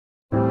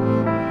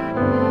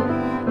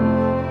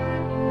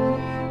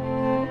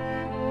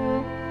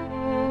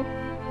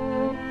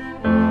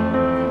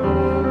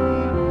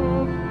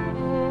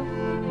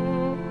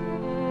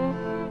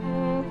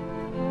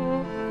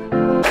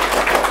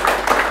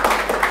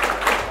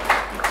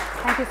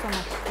you so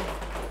much.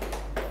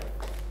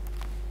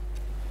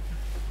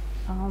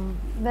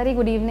 Very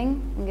good evening.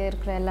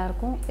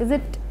 Is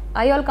it,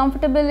 are you all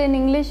comfortable in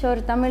English or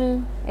Tamil?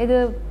 Edu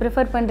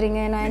prefer பண்றீங்க?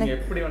 நான்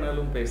எப்படி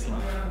வேணாலும்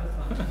பேசலாம்.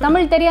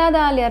 தமிழ் தெரியாத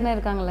ஆள் யாரனா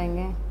இருக்காங்களா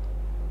இங்க?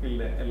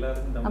 இல்ல,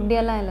 எல்லாரும் தமிழ்.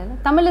 அப்படியெல்லாம் இல்ல.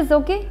 Tamil is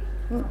okay?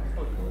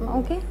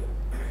 Okay.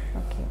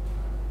 Okay.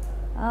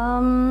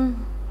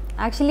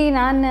 Actually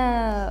நான்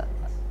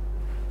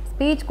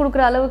ஸ்பீச்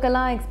கொடுக்குற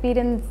அளவுக்கெல்லாம்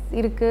எக்ஸ்பீரியன்ஸ்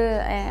இருக்குது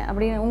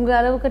அப்படி உங்கள்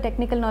அளவுக்கு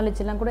டெக்னிக்கல்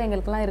நாலேஜ் எல்லாம் கூட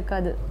எங்களுக்கெல்லாம்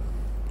இருக்காது.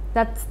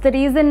 தட்ஸ் த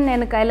ரீசன்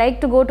எனக்கு I like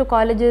to go to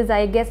colleges.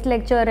 I guest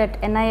lecture at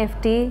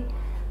NIFT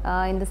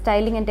in the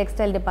styling and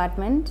textile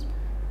department.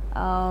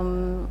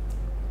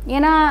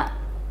 ஏன்னா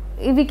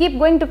if we keep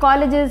going to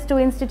colleges, to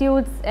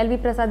institutes, LV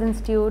Prasad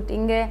Institute,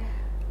 இங்கே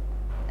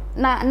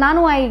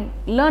நானும் I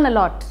learn a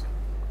lot.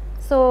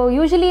 So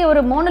usually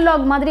ஒரு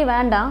monologue மாதிரி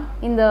வேண்டாம்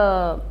இந்த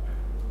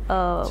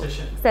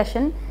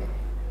session.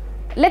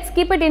 Let's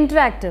keep it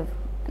interactive.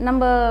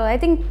 I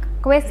think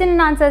question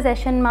and answer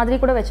session madri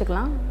kuda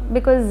vechikalam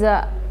because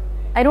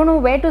I don't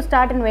know where to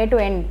start and where to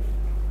end.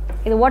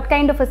 What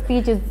kind of a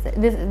speech is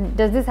this?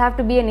 Does this have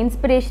to be an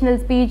inspirational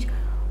speech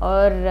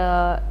or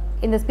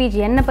in the speech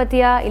enna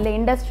pathiya illa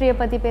industry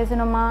pathi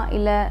pesanuma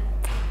illa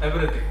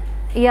everything?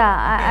 Yeah,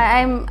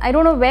 I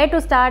don't know where to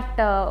start.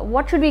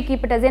 What should we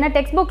keep it as? Ena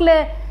textbook la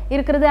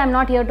irukkiradhu I am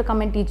not here to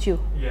come and teach you.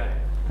 Yeah,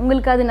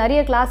 ungalku adu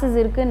nariya classes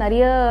irukku,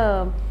 nariya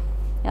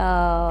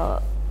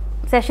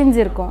sessions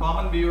இருக்கும்.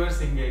 Common viewers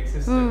இங்க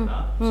எக்ஸிஸ்ட்னா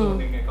so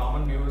நீங்க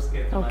common viewers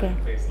கேட்ட மாதிரி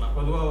பேசலாம்.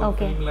 பொதுவா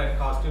ஃபிலிம்ல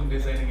costume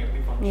designing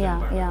எப்படி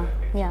function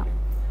பண்ணுது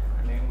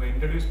நீங்க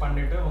இன்ட்ரோ듀ce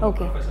பண்ணிட்டு உங்க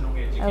ப்ரொஃபஷன், உங்க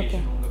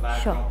எஜுகேஷன், உங்க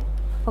background,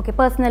 okay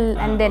personal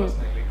and then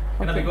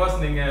because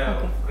நீங்க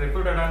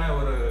ரெப்யூட்டடான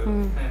ஒரு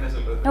என்ன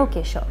சொல்றது.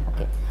 Okay sure.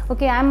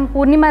 ஓகே ஐ அம்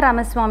பூர்ணிமா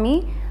ராமஸ்வாமி.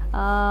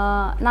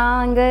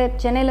 நான் இங்கே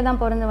சென்னையில்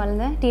தான் பிறந்து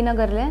வளர்ந்தேன், டி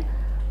நகரில்.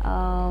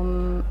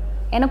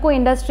 எனக்கும்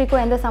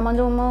இண்டஸ்ட்ரிக்கும் எந்த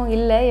சம்மந்தமும்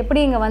இல்லை. எப்படி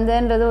இங்கே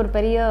வந்தேன்றது ஒரு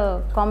பெரிய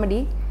காமெடி.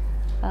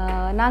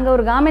 நாங்கள்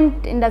ஒரு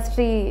கார்மெண்ட்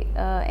இண்டஸ்ட்ரி,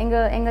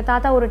 எங்கள்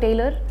தாத்தா ஒரு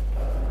டெய்லர்.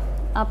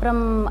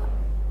 அப்புறம்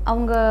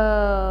அவங்க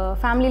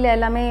ஃபேமிலியில்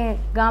எல்லாமே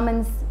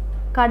கார்மெண்ட்ஸ்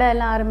கடை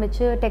எல்லாம்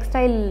ஆரம்பித்து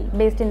டெக்ஸ்டைல்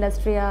பேஸ்ட்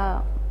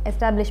இண்டஸ்ட்ரியாக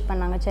எஸ்டாப்ளிஷ்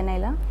பண்ணாங்க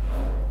சென்னையில்.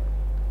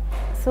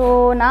 ஸோ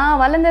நான்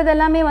வளர்ந்தது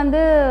எல்லாமே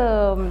வந்து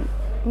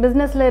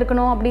பிஸ்னஸில்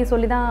இருக்கணும் அப்படி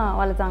சொல்லி தான்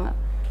வளர்த்தாங்க.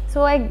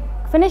 So I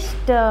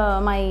finished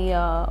my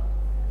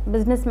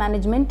business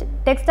management.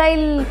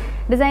 Textile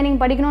designing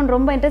படிக்கணும்னு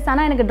ரொம்ப இன்ட்ரெஸ்ட்.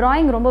 ஆனால் எனக்கு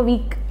ட்ராயிங் ரொம்ப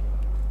வீக்.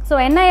 ஸோ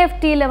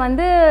NIFTயில்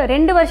வந்து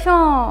 2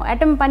 வருஷம்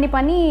அட்டெம்ப்ட்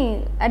பண்ணி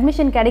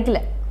அட்மிஷன் கிடைக்கல.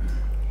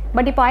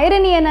 பட் இப்போ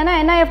ஐரனி என்னென்னா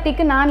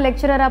NIFTக்கு நான்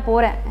லெக்சரராக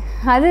போகிறேன்.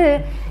 அது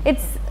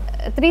it's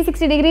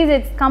 360 degrees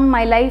it's come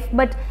my life.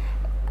 But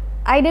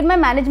I did my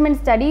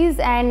management studies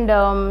and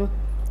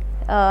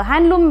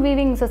handloom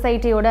weaving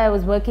சொசைட்டியோட I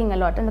was working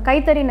allot. அந்த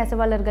கைத்தறி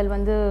நெசவாளர்கள்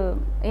வந்து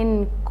இன்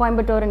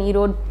Coimbatore and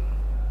Erode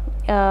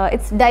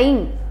it's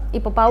dyeing.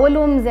 இப்போ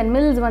பவர்லூம்ஸ் அண்ட்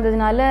மில்ஸ்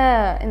வந்ததுனால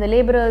இந்த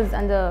லேபரர்ஸ்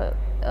அந்த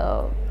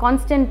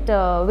கான்ஸ்டன்ட்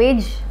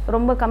வேஜ்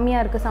ரொம்ப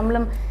கம்மியாக இருக்குது,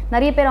 சம்பளம்.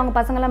 நிறைய பேர் அவங்க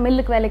பசங்கள்லாம்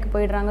மில்லுக்கு வேலைக்கு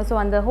போயிடுறாங்க. ஸோ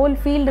அந்த whole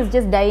field is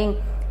just dyeing.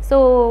 So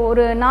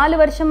ஒரு 4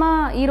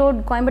 வருஷமாக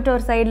ஈரோடு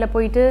கோயம்புத்தூர் சைடில்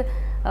போயிட்டு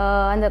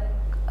அந்த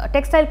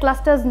டெக்ஸ்டைல்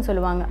கிளஸ்டர்ஸ்ன்னு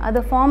சொல்லுவாங்க,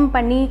 அதை ஃபார்ம்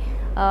பண்ணி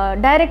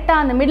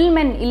டைரெக்டாக அந்த மிடில்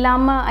மேன்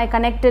இல்லாமல் ஐ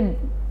connected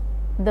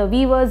the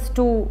viewers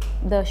to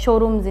the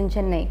showrooms in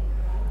Chennai.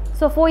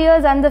 So 4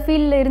 years அந்த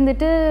ஃபீல்டில்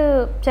இருந்துட்டு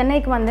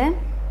சென்னைக்கு வந்தேன்.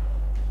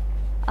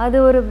 அது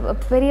ஒரு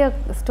பெரிய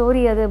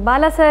ஸ்டோரி. அது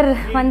பாலா சார்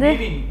வந்து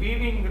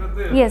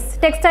S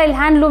textile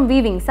handloom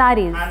weaving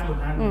saris,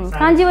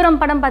 Kanchipuram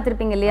படம்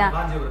பார்த்துருப்பீங்க இல்லையா?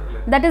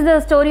 That is the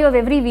story of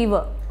every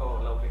viewer.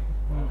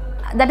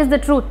 That is the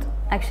truth.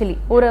 Actually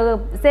ஒரு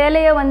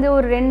சேலையை வந்து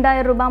ஒரு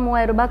 2000 ரூபாய்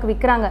 3000 ரூபாய்க்கு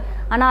விற்கிறாங்க.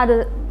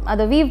 ஆனால்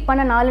அதை வீவ்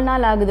பண்ண 4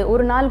 நாள் ஆகுது.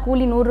 ஒரு நாள்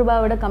கூலி 100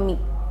 ரூபாய் விட கம்மி.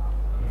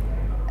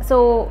 ஸோ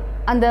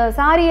அந்த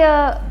சாரியை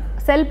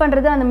செல்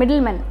பண்ணுறது அந்த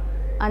மிடில் மேன்.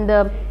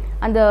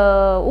 அந்த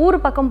ஊர்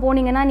பக்கம்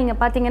போனீங்கன்னா நீங்கள்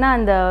பார்த்தீங்கன்னா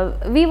அந்த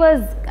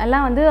வீவர்ஸ்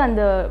எல்லாம் வந்து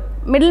அந்த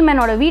மிடில்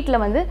மேனோட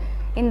வீட்டில் வந்து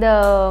இந்த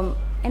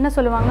என்ன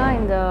சொல்லுவாங்க,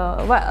 இந்த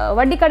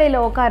வட்டி கடையில்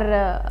உட்கார்ற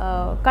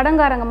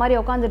கடங்காரங்க மாதிரி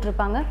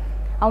உட்காந்துட்ருப்பாங்க.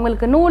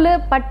 அவங்களுக்கு நூல்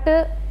பட்டு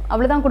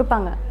அவ்வளோதான்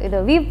கொடுப்பாங்க. இதை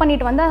வீவ்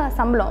பண்ணிட்டு வந்தால்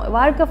சம்பளம்.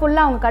 வாழ்க்கை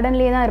ஃபுல்லாக அவங்க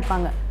கடன்லேயே தான்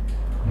இருப்பாங்க.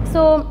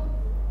 So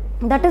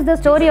that is the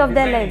story of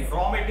their life.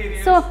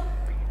 So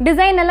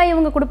design எல்லாம்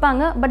இவங்க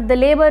கொடுப்பாங்க, but the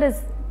labour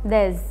is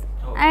there's.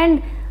 And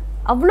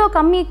அவ்வளோ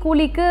கம்மி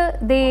கூலிக்கு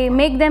they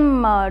make them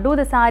two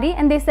the sorry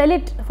and they sell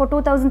it for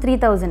 2000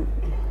 3000.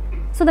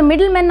 So the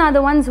middle men R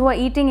the ones who are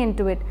eating in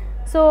to it.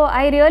 So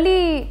I really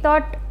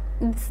thought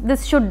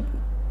this should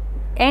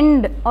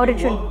end R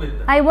it should.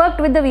 I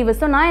work with the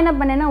viewers. So நான் என்ன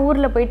பண்ணேன்னா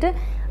ஊரில் போயிட்டு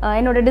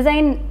என்னோடய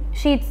design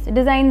sheets,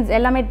 designs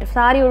எல்லாமே,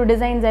 சாரியோட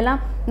designs எல்லாம்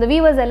இந்த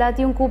வீவர்ஸ்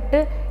எல்லாத்தையும் கூப்பிட்டு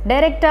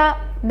டைரெக்டாக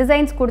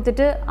டிசைன்ஸ்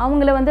கொடுத்துட்டு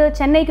அவங்கள வந்து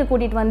சென்னைக்கு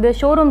கூட்டிகிட்டு வந்து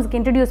ஷோரூம்ஸ்க்கு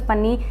இன்ட்ரடியூஸ்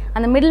பண்ணி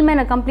அந்த மிடில்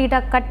மேனை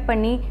கம்ப்ளீட்டாக கட்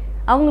பண்ணி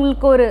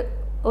அவங்களுக்கு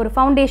ஒரு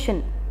ஃபவுண்டேஷன்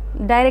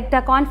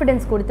டைரெக்டாக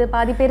கான்ஃபிடென்ஸ் கொடுத்து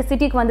பாதி பேர்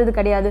சிட்டிக்கு வந்தது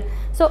கிடையாது.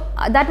 So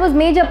that was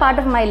major part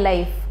of my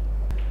life.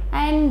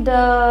 And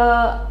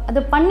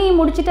அது பண்ணி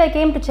முடிச்சுட்டு I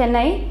came to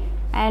Chennai.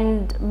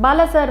 And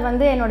Bala sir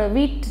வந்து என்னோட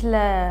வீட்டில்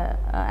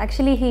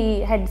actually he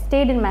head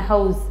state in my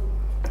house.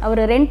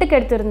 அவர் ரெண்ட்டுக்கு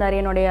எடுத்திருந்தார்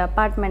என்னுடைய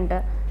அப்பார்ட்மெண்ட்டை.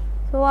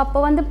 ஸோ அப்போ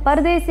வந்து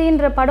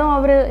பர்தேசின்ற படம்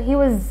அவர் he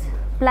was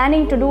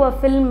planning to two a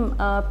film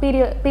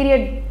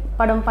period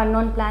படம்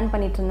பண்ணோன்னு பிளான்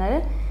பண்ணிட்டு இருந்தார்.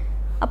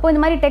 அப்போது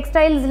இந்த மாதிரி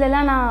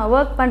டெக்ஸ்டைல்ஸ்லாம் நான்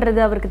ஒர்க் பண்ணுறது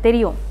அவருக்கு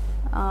தெரியும்.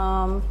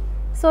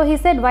 So he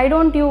said why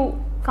don't you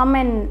come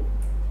and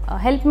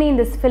help me in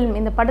this film.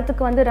 இந்த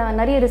படத்துக்கு வந்து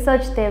நிறைய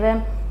ரிசர்ச் தேவை,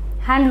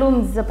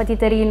 ஹேண்ட்லூம்ஸை பற்றி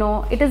தெரியணும்,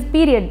 it is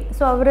period.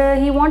 So our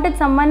he wanted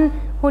someone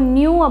who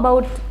new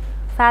about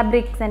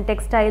fabrics and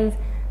textiles.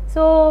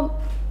 So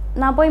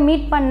நான் போய்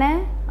மீட் பண்ணேன்.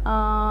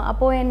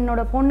 அப்போது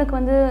என்னோடய பொண்ணுக்கு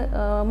வந்து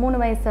 3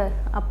 வயசு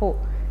அப்போது.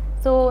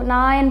 ஸோ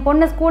நான் என்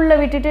பொண்ணை ஸ்கூலில்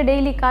விட்டுட்டு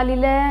டெய்லி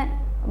காலையில்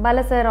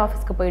பாலா சார்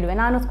ஆஃபீஸ்க்கு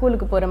போயிடுவேன், நானும்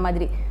ஸ்கூலுக்கு போகிற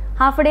மாதிரி.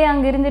 ஹாஃப் டே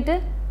அங்கே இருந்துட்டு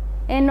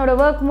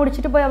என்னோடய ஒர்க்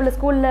முடிச்சுட்டு போய் அவளை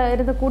ஸ்கூலில்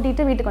இருந்து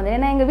கூட்டிகிட்டு வீட்டுக்கு வந்தேன்.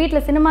 ஏன்னா எங்கள்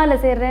வீட்டில்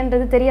சினிமாவில்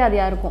சேர்றேன்றது தெரியாது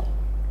யாருக்கும்.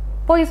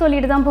 போய்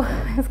சொல்லிட்டு தான்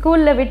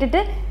ஸ்கூலில்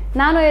விட்டுட்டு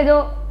நானும் ஏதோ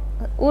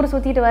ஊர்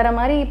சுற்றிட்டு வர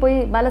மாதிரி போய்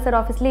பாலா சார்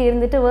ஆஃபீஸ்லேயே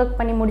இருந்துட்டு ஒர்க்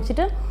பண்ணி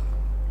முடிச்சுட்டு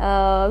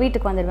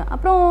வீட்டுக்கு வந்துடுவேன்.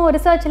 அப்புறம்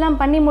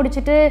ரிசர்ச்லாம் பண்ணி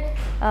முடிச்சுட்டு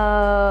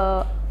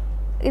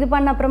இது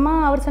பண்ண அப்புறமா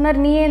அவர் சொன்னார்,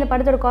 நீயே இந்த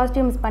படத்தோட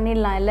காஸ்டியூம்ஸ்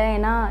பண்ணிடலாம் இல்லை,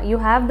 ஏன்னா you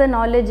have the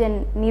knowledge and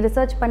நீ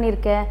ரிசர்ச்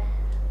பண்ணியிருக்க.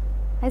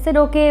 ஐ செட்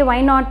ஓகே வை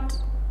நாட்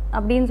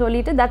அப்படின்னு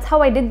சொல்லிட்டு that's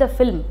how I did the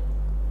film.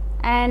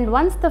 And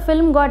once the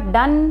film God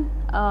ton,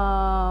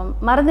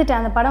 மறந்துட்டேன்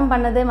அந்த படம்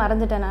பண்ணதே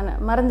மறந்துட்டேன்.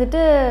 நான்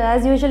மறந்துட்டு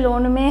ஆஸ் யூஷுவல்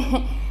ஒன்றுமே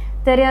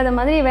தெரியாத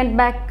மாதிரி வெண்ட்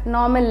பேக்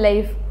நார்மல்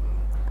லைஃப்.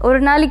 ஒரு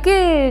நாளைக்கு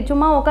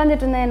சும்மா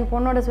உட்காந்துட்டு இருந்தேன் என்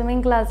பொண்ணோட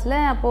ஸ்விம்மிங் கிளாஸில்.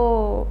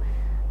 அப்போது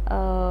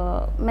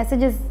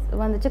மெசேஜஸ்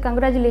வந்துச்சு,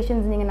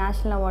 கங்க்ராச்சுலேஷன்ஸ் நீங்கள்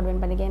நேஷ்னல் அவார்ட்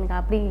வின் பண்ணிக்க. எனக்கு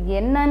அப்படி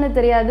என்னன்னு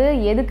தெரியாது,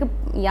 எதுக்கு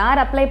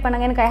யார் அப்ளை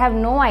பண்ணாங்க எனக்கு I have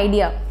no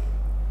idea.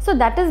 So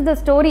that is the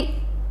story.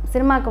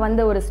 சினிமாவுக்கு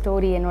வந்த ஒரு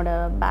ஸ்டோரி,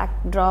 என்னோடய back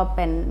drop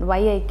and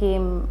why I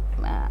came.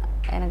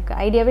 எனக்கு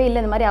ஐடியாவே இல்லை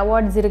இந்த மாதிரி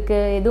அவார்ட்ஸ்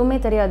இருக்குது, எதுவுமே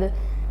தெரியாது.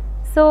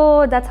 So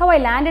that's how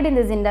I landed in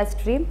this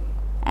industry.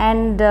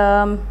 And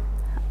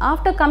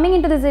after coming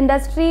in to this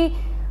industry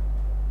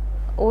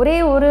ஒரே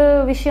ஒரு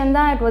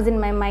விஷயந்தான் it was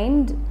in my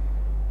mind.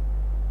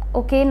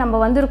 Okay நம்ம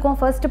வந்திருக்கோம்,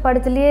 ஃபர்ஸ்ட்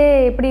படத்துலேயே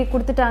எப்படி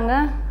கொடுத்துட்டாங்க.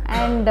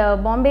 அண்ட்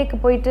பாம்பேக்கு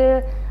போயிட்டு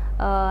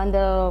அந்த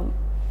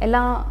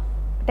எல்லா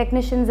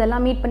டெக்னீஷியன்ஸ்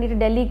எல்லாம் மீட்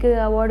பண்ணிவிட்டு டெல்லிக்கு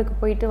அவார்டுக்கு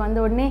போயிட்டு வந்த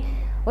உடனே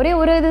ஒரே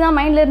ஒரு இதுதான்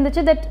மைண்டில்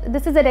இருந்துச்சு, that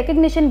this is a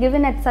recognition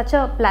given at such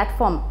a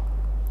platform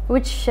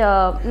which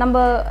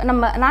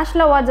நம்ம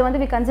நேஷ்னல் அவார்ட்ஸை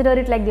வந்து we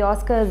consider it like the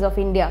Oscars of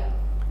India.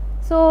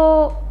 So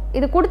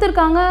இது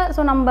கொடுத்துருக்காங்க.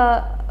 ஸோ நம்ம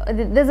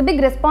there's a big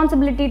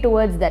responsibility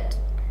towards that.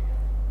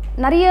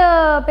 நிறைய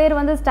பேர்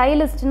வந்து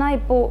ஸ்டைலிஸ்ட்னால்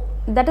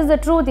இப்போது தட் இஸ் த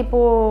ட்ரூத்.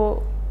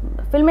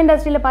 இப்போது ஃபில்ம்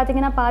இண்டஸ்ட்ரியில்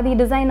பார்த்தீங்கன்னா பாதி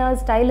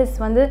டிசைனர்ஸ் ஸ்டைலிஸ்ட்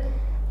வந்து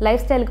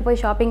லைஃப் ஸ்டைலுக்கு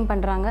போய் ஷாப்பிங்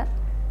பண்ணுறாங்க,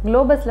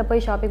 குளோபஸில்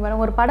போய் ஷாப்பிங்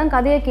பண்ணுறாங்க. ஒரு படம்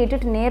கதையை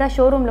கேட்டுட்டு நேராக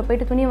ஷோரூமில்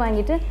போய்ட்டு துணி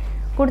வாங்கிட்டு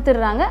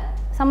கொடுத்துட்றாங்க,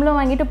 சம்பளம்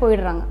வாங்கிட்டு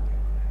போயிடுறாங்க.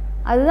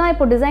 அதுதான்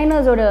இப்போ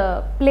டிசைனர்ஸோட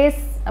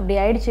பிளேஸ் அப்படி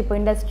ஆயிடுச்சு இப்போ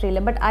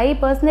இண்டஸ்ட்ரியில். But I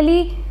personally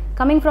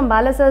coming from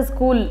Bala sir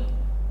school,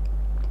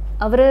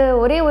 அவர்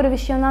ஒரே ஒரு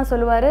விஷயந்தான்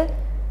சொல்லுவார்,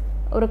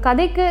 ஒரு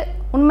கதைக்கு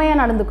உண்மையாக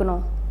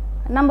நடந்துக்கணும்.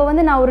 நம்ம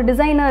வந்து நான் ஒரு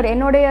டிசைனர்,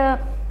 என்னுடைய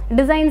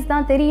டிசைன்ஸ்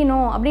தான்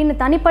தெரியணும் அப்படின்னு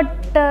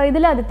தனிப்பட்ட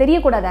இதில் அது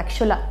தெரியக்கூடாது.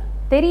 ஆக்சுவலாக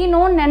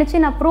தெரியணும்னு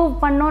நினச்சி நான் ப்ரூவ்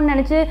பண்ணோன்னு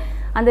நினச்சி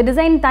அந்த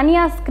டிசைன்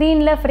தனியாக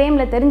ஸ்க்ரீனில்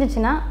ஃப்ரேமில்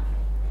தெரிஞ்சிச்சுன்னா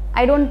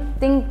ஐ டோன்ட்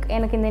திங்க்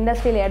எனக்கு இந்த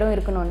இண்டஸ்ட்ரியில் இடம்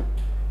இருக்கணும்னு.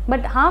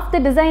 But half the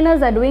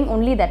designers are doing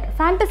only that.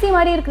 Fantasy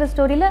மாதிரி இருக்கிற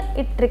ஸ்டோரியில்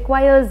இட்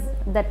ரிக்வயர்ஸ்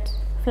தட்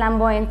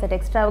ஃப்ளாம்பாயன்ஸ், தட்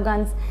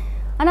எக்ஸ்ட்ராவகான்ஸ்.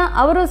 ஆனால்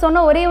அவரும்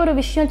சொன்ன ஒரே ஒரு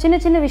விஷயம், சின்ன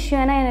சின்ன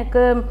விஷயம். ஏன்னா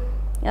எனக்கு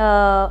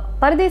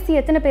பரதேசி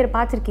எத்தனை பேர்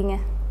பார்த்துருக்கீங்க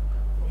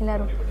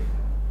எல்லோரும்?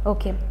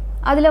 ஓகே,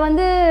 அதில்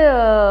வந்து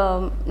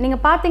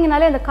நீங்கள்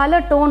பார்த்தீங்கனாலே அந்த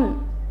colour tone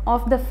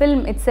of the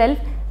film it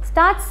self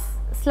starts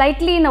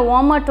slightly in a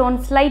warmer tone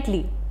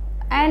slightly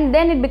and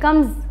then it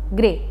becomes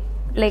grey,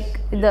 like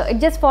it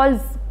just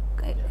falls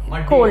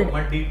cold.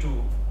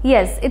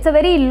 Yes, it's a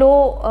very low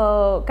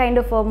kind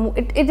of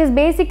it is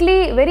basically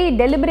very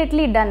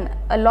deliberately done.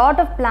 A lot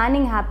of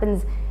planning happens.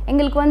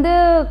 எங்களுக்கு வந்து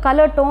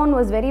colour tone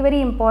was very very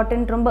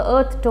important, ரொம்ப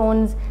earth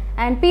tones.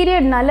 And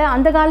பீரியட்னால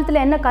அந்த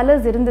காலத்தில் என்ன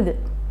colours இருந்தது,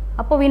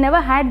 அப்போ we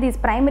never had these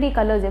primary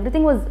colors,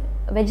 everything was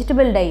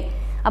vegetable dye.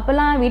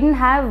 அப்போல்லாம் we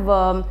didn't have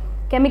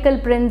chemical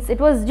prints,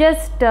 it was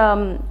just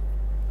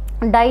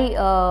dye,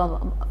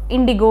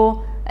 indigo,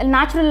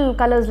 natural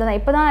colors.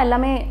 இப்போ தான்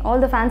எல்லாமே all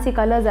the fancy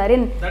colors are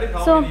in. That is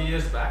how so many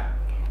years back?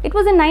 It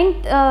was in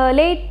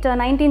late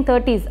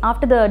 1930s,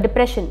 after the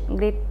depression,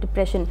 Great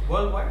Depression.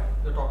 Worldwide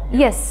you're talking?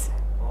 Yes,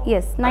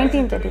 yes,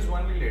 1930s.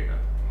 Only later.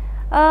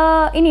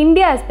 In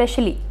India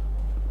especially.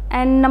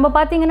 And நம்ம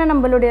பார்த்தீங்கன்னா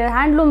நம்மளுடைய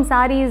handloom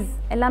sarees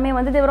எல்லாமே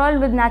வந்து they were all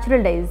with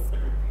natural dyes.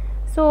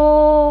 So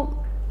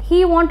he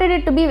wanted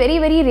it to be very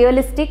very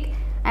realistic.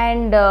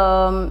 And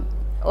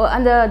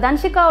அந்த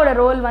தன்ஷிகாவோட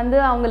role வந்து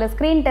அவங்கள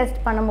screen test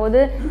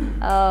பண்ணும்போது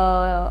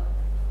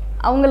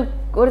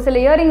அவங்களுக்கு ஒரு சில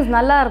இயரிங்ஸ்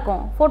நல்லா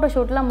இருக்கும். ஃபோட்டோ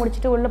ஷூட்லாம்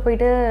முடிச்சுட்டு உள்ளே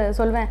போயிட்டு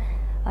சொல்வேன்,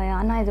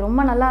 அண்ணா இது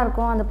ரொம்ப நல்லா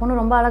இருக்கும், அந்த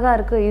பொண்ணு ரொம்ப அழகாக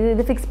இருக்குது,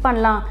 இது ஃபிக்ஸ்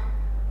பண்ணலாம்.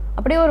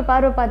 அப்படியே ஒரு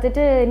பார்வை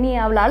பார்த்துட்டு, நீ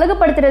அவளை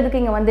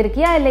அழகுப்படுத்துறதுக்கு இங்கே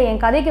வந்திருக்கியா இல்லை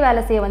என் கதைக்கு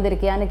வேலை செய்ய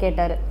வந்திருக்கியான்னு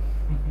கேட்டார்.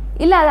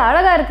 இல்லை அது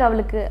அழகாக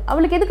இருக்குது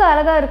அவளுக்கு எதுக்கு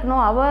அழகாக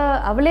இருக்கணும்,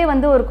 அவளே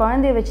வந்து ஒரு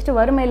குழந்தைய வச்சுட்டு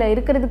வறுமையில்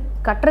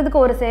கட்டுறதுக்கு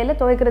ஒரு சேலை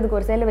துவைக்கிறதுக்கு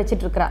ஒரு சேலை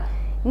வச்சுட்ருக்கிறா.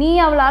 நீ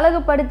அவளை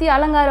அழகுப்படுத்தி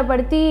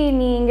அலங்காரப்படுத்தி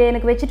நீ இங்கே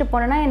எனக்கு வச்சுட்டு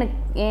போனேன்னா எனக்கு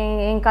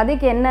என்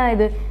கதைக்கு என்ன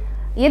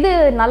எது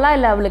நல்லா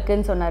இல்லை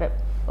அவளுக்குன்னு சொன்னார்.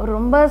 ஒரு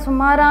ரொம்ப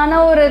சுமாரான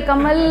ஒரு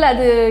கமல்,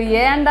 அது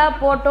ஏன்டா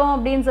போட்டோம்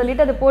அப்படின்னு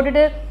சொல்லிட்டு அதை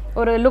போட்டுட்டு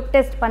ஒரு லுக்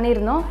டெஸ்ட்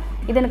பண்ணியிருந்தோம்.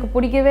 இது எனக்கு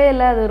பிடிக்கவே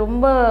இல்லை, அது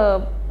ரொம்ப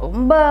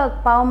ரொம்ப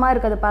பாவமாக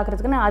இருக்குது அதை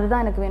பார்க்குறதுக்குன்னு.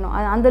 அதுதான் எனக்கு வேணும்,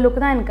 அந்த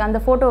லுக் தான் எனக்கு, அந்த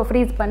ஃபோட்டோவை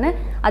ஃப்ரீஸ் பண்ணு,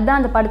 அதுதான்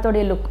அந்த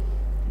படத்தோடைய லுக்.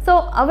 ஸோ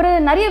அவர்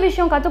நிறைய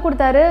விஷயம் கற்றுக்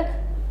கொடுத்தாரு.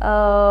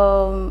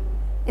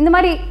 இந்த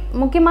மாதிரி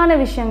முக்கியமான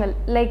விஷயங்கள்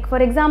like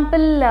for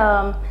example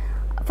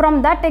from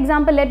that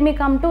example let me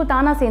come to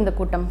தானா சேர்ந்த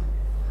கூட்டம்.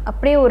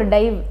 அப்படியே ஒரு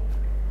டைவ்,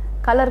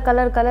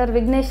 கலர்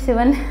விக்னேஷ்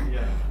சிவன்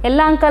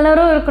எல்லா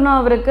கலரும் இருக்கணும்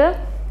அவருக்கு.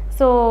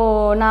 ஸோ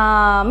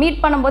நான்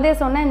மீட் பண்ணும்போதே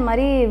சொன்னேன் இந்த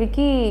மாதிரி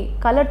விக்கி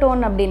கலர்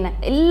டோன் அப்படின்னேன்.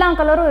 எல்லா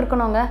கலரும்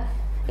இருக்கணுங்க,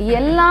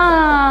 எல்லாம்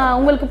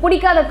உங்களுக்கு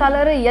பிடிக்காத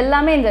கலரு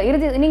எல்லாமே இந்த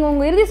நீங்கள்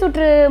உங்கள் இறுதி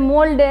சுற்று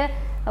மோல்டு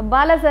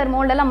பாலா சார்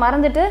மோல்டெல்லாம்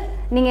மறந்துட்டு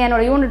நீங்கள்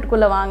என்னோடய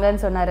யூனிட்டுக்குள்ளே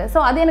வாங்கன்னு சொன்னார். ஸோ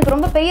அது எனக்கு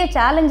ரொம்ப பெரிய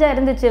சேலஞ்சாக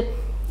இருந்துச்சு.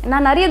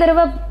 நான் நிறைய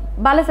தடவை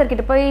பாலா சார்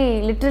கிட்ட போய்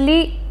லிட்ரலி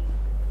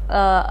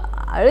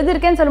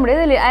அழுதுருக்கேன்னு சொல்ல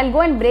முடியாது, I will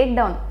go and break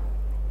down.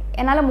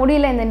 என்னால்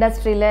முடியல இந்த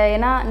இண்டஸ்ட்ரியில்,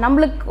 ஏன்னா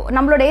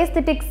நம்மளோட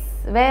ஏஸ்தெட்டிக்ஸ்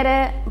வேறு,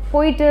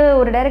 போயிட்டு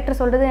ஒரு டைரக்டர்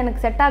சொல்கிறது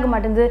எனக்கு செட் ஆக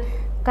மாட்டேங்குது.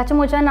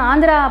 கச்சமூச்சான்னு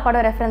ஆந்திரா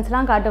படம்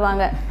ரெஃபரன்ஸ்லாம்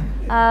காட்டுவாங்க,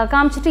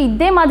 காமிச்சிட்டு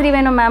இதே மாதிரி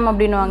வேணும் மேம்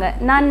அப்படின்வாங்க.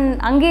 நான்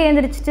அங்கேயே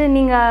எழுந்திரிச்சிட்டு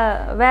நீங்கள்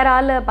வேறு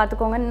ஆள்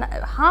பார்த்துக்கோங்க.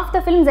 Half the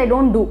films I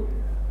don't do,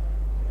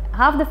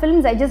 half the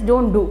films I just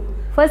don't do.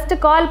 First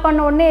call பண்ண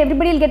உடனே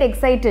everybody will get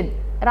excited.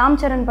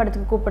 Ram Charan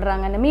படத்துக்கு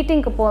கூப்பிடுறாங்க, அந்த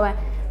மீட்டிங்க்கு போவேன்.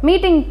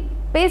 மீட்டிங்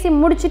பேசி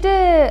முடிச்சுட்டு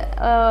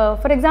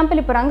ஃபார் எக்ஸாம்பிள்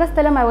இப்போ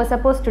Rangasthalam I was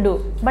supposed to do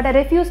but I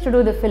refused to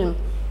do the film.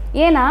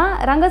 ஏன்னா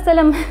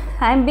Rangasthalam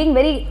I am being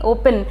very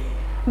open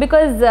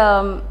because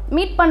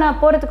meet பண்ண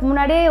போகிறதுக்கு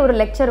முன்னாடியே ஒரு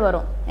லெக்சர்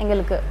வரும்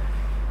எங்களுக்கு.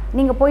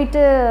 நீங்கள்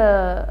போயிட்டு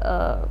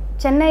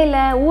சென்னையில்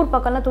ஊர்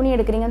பக்கம்லாம் துணி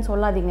எடுக்கிறீங்கன்னு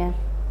சொல்லாதீங்க,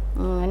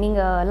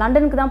 நீங்கள்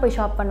லண்டனுக்கு தான் போய்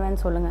ஷாப்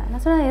பண்ணுவேன்னு சொல்லுங்கள்.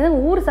 நான் சொன்னேன் எதுவும்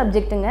ஊர்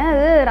சப்ஜெக்ட்டுங்க,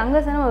 அது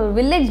ரங்கசனம் ஒரு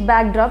வில்லேஜ்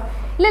பேக்ட்ராப்.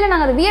 இல்லை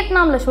நாங்கள் அது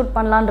வியட்நாமில் ஷூட்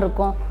பண்ணலான்னு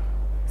இருக்கோம்.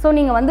 ஸோ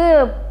நீங்கள் வந்து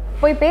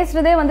போய்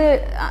பேசுகிறதே வந்து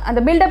அந்த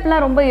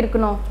பில்டப்லாம் ரொம்ப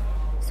இருக்கணும்.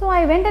 ஸோ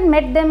ஐ வெண்ட் அண்ட்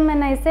மெட் தெம்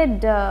அண்ட் ஐ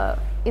செட்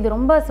இது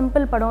ரொம்ப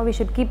சிம்பிள் படம், we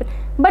should keep it,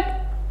 but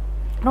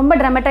ரொம்ப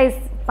ட்ராமடைஸ்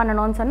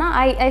பண்ணணும்னு சொன்னால்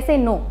ஐ சே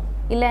நோ,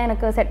 இல்லை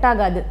எனக்கு செட்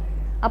ஆகாது.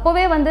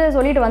 அப்போவே வந்து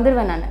சொல்லிட்டு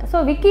வந்துடுவேன் நான். ஸோ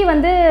விக்கி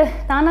வந்து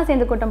தானா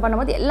சேர்ந்து கூட்டம்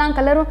பண்ணும்போது எல்லா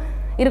கலரும்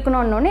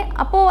இருக்கணும்னு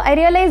அப்போது ஐ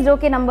ரியலைஸ்ட்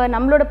ஓகே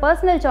நம்மளோட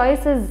பர்சனல்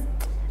சாய்ஸஸ்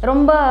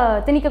ரொம்ப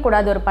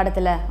திணிக்கக்கூடாது ஒரு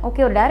படத்தில்.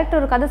 ஓகே ஒரு டைரக்டர்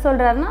ஒரு கதை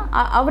சொல்கிறாருன்னா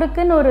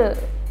அவருக்குன்னு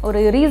ஒரு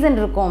ரீசன்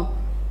இருக்கும்.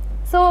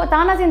 ஸோ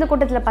தானா சேர்ந்த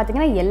கூட்டத்தில்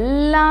பார்த்திங்கன்னா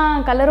எல்லா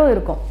கலரும்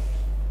இருக்கும்.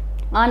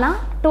 ஆனால்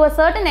டு அ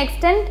சர்டன்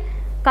எக்ஸ்டென்ட்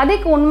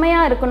கதைக்கு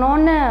உண்மையாக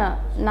இருக்கணும்னு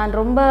நான்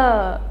ரொம்ப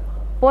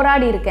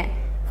போராடி இருக்கேன்.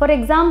 ஃபார்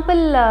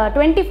எக்ஸாம்பிள்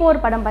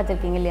 24 படம்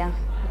பார்த்துருக்கீங்க இல்லையா,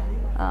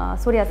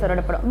 சூர்யா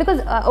சாரோட படம். பிகாஸ்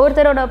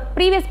ஒருத்தரோட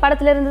ப்ரீவியஸ்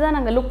படத்துலேருந்து தான்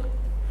நாங்கள் லுக்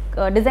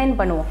டிசைன்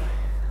பண்ணுவோம்.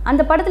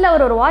 அந்த படத்தில்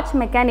அவர் ஒரு வாட்ச்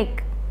மெக்கானிக்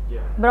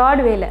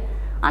ப்ராட்வேல.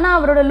 ஆனால்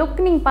அவரோட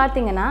லுக் நீங்கள்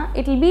பார்த்தீங்கன்னா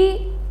it will be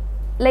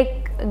like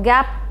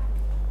gap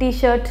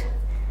T shirt,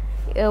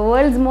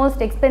 world's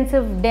most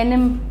expensive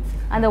denim,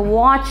 அந்த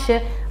வாட்ச்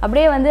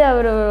அப்படியே வந்து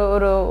அவர்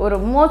ஒரு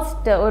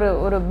மோஸ்ட்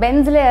ஒரு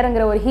பென்ஸில்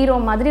இறங்குற ஒரு ஹீரோ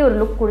மாதிரி ஒரு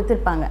லுக்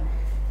கொடுத்துருப்பாங்க.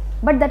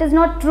 But that is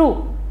not true.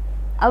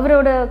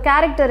 அவரோட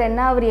கேரக்டர்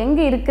என்ன, அவர்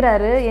எங்கே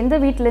இருக்கிறாரு, எந்த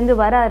வீட்டிலேருந்து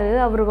வராரு,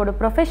 அவரோட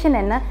ப்ரொஃபஷன்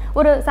என்ன.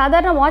 ஒரு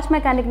சாதாரண வாட்ச்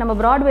மெக்கானிக் நம்ம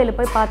ப்ராட்வேல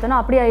போய் பார்த்தோன்னா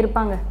அப்படியா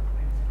இருப்பாங்க?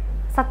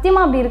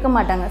 சத்தியமாக அப்படி இருக்க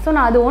மாட்டாங்க. ஸோ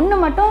நான் அது ஒன்று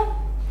மட்டும்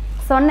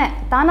சொன்னேன்.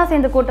 தானா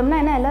சேர்ந்த கூட்டம்னா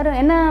என்ன, எல்லோரும்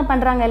என்ன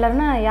பண்ணுறாங்க,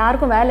 எல்லோரும்னா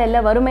யாருக்கும் வேலை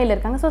இல்லை, வறுமையில்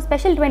இருக்காங்க. ஸோ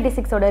ஸ்பெஷல்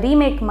 26ஓட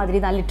ரீமேக்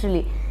மாதிரி தான்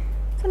லிட்ரலி.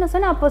 ஸோ நான்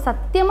சொன்னேன் அப்போது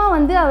சத்தியமாக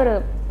வந்து அவர்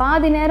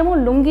பாதி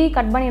நேரமும் லுங்கி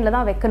கட் பண்ணியில்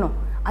தான் வைக்கணும்.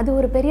 அது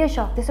ஒரு பெரிய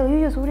ஷாக். ஸோ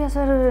ஐயோ சூர்யா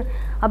சார்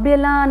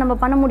அப்படியெல்லாம் நம்ம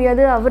பண்ண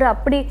முடியாது, அவர்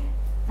அப்படி.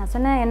 நான்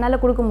சொன்னேன்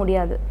என்னால் கொடுக்க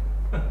முடியாது,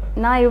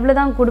 நான் இவ்வளோ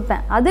தான்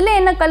கொடுப்பேன். அதில்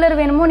என்ன கலர்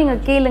வேணுமோ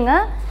நீங்கள் கேளுங்க,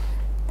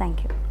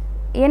 தேங்க்யூ,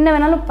 என்ன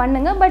வேணாலும்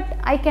பண்ணுங்கள், but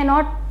I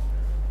cannot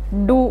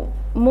do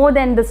more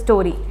then the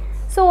story.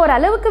 So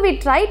ஓரளவுக்கு we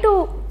try to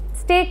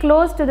stay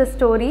close to the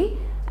story.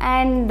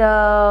 And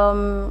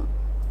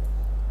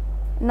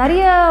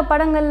நிறைய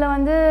படங்களில்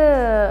வந்து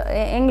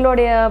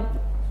எங்களுடைய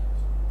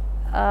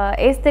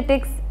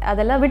ஏஸ்தெட்டிக்ஸ்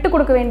அதெல்லாம் விட்டு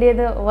கொடுக்க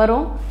வேண்டியது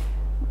வரும்.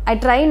 I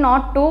try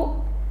not to.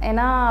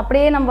 ஏன்னா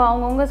அப்படியே நம்ம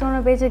அவங்கவுங்க சொன்ன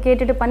பேச்சை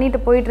கேட்டுட்டு பண்ணிட்டு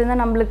போயிட்டு இருந்தால்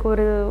நம்மளுக்கு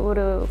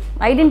ஒரு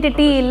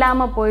ஐடென்டிட்டி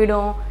இல்லாமல்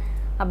போயிடும்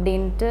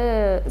அப்படின்ட்டு.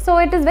 So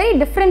it is very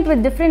different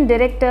with different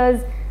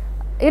directors.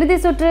 இறுதி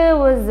சுற்று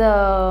வாஸ்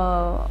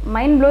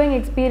மைண்ட் ப்ளோயிங்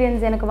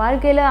எக்ஸ்பீரியன்ஸ். எனக்கு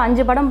வாழ்க்கையில்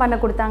 5 படம் பண்ண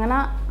கொடுத்தாங்கன்னா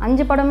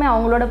 5 படமே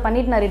அவங்களோட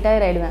பண்ணிவிட்டு நான்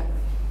ரிட்டையர் ஆகிடுவேன்.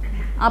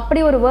 அப்படி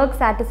ஒரு ஒர்க்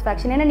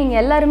சாட்டிஸ்ஃபேக்ஷன். ஏன்னா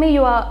நீங்கள் எல்லாருமே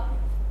you are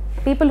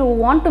people who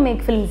want to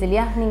make films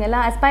இல்லையா, நீங்கள்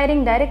எல்லாம்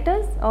aspiring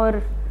directors or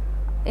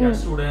in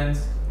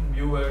students,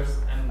 viewers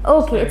and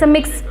okay it's a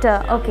mixed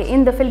okay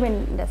in the film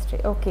industry.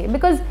 Okay,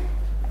 because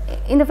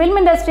in the film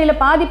industry ல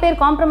பாதி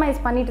பேர் compromise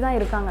பண்ணிட்டு தான்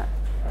இருக்காங்க.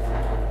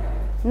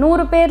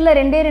 100 பேரில்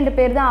 2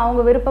 பேர் தான்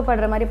அவங்க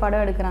விருப்பப்படுற மாதிரி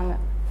படம் எடுக்கிறாங்க.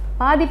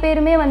 பாதி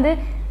பேருமே வந்து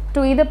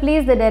to either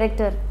please the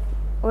director.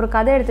 ஒரு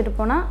கதை எடுத்துகிட்டு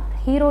போனால்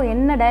ஹீரோ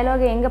என்ன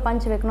டயலாகை எங்கே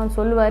பஞ்ச் வைக்கணும்னு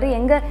சொல்லுவார்,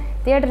 எங்கே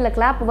தியேட்டரில்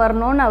கிளாப்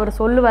வரணும்னு அவர்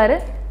சொல்லுவார்,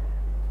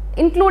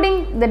 including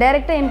the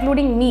director,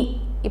 including me.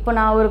 இப்போ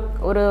நான்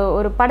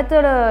ஒரு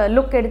படத்தோட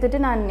லுக் எடுத்துகிட்டு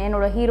நான்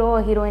என்னோடய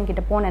ஹீரோயின்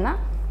கிட்ட போனேன்னா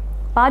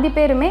பாதி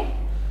பேருமே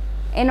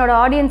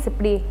என்னோடய ஆடியன்ஸ்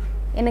இப்படி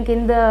எனக்கு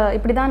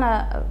இப்படி தான்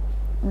நான்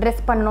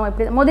ட்ரெஸ் பண்ணணும்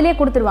இப்படி முதலே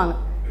கொடுத்துருவாங்க.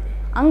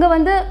 அங்கே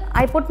வந்து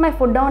I put my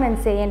foot down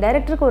and say, என்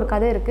டைரக்டருக்கு ஒரு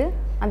கதை இருக்குது,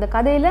 அந்த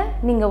கதையில்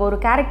நீங்கள் ஒரு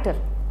கேரக்டர்,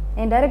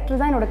 என் டைரக்டர்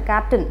தான் என்னோடய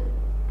கேப்டன்,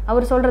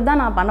 அவர் சொல்கிறது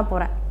தான் நான் பண்ண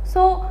போகிறேன்.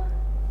 So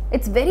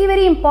it's very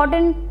very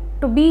important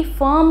to be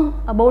firm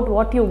about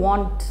what you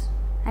want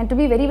and to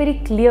be very very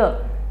clear.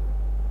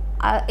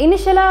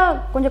 இனிஷியலாக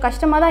கொஞ்சம்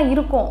கஷ்டமாக தான்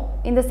இருக்கும்,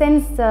 இந்த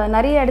சென்ஸ்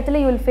நிறைய இடத்துல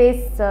you will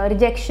face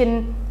rejection.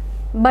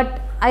 But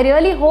I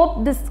really hope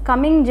this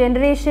coming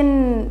generation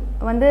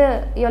வந்து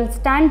you will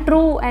stand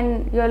true and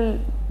you will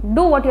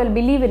do what you will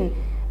believe in.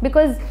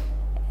 Because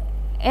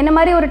என்ன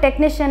மாதிரி ஒரு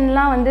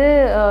டெக்னீஷியன்லாம் வந்து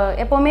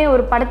எப்போவுமே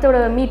ஒரு படத்தோட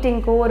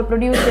மீட்டிங்க்கோ ஒரு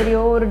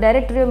ப்ரொடியூசரையோ ஒரு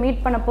டைரக்டரையோ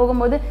மீட் பண்ண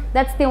போகும்போது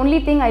that's the only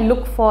thing I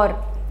look for,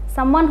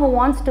 someone who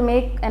wants to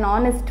make an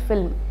honest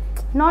film,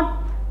 not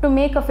to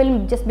make a film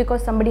just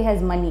because somebody has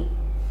money.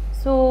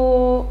 So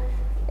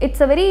it's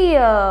a very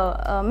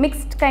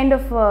mixed kind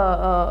of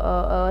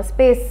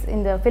space in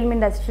the film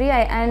industry.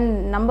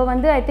 And number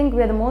one, I think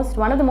we are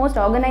one of the most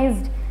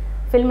organized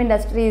film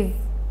industries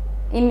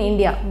in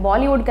India.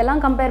 Bollywood kallam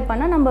compare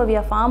panna number we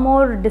are far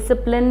more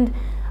disciplined.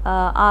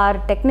 Our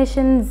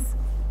technicians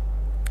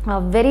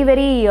are very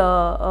very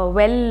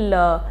well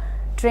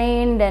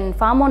trained and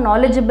far more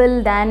knowledgeable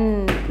than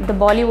the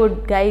Bollywood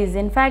guys.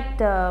 In fact,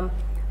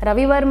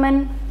 Ravi Varman,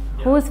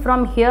 who is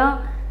from here,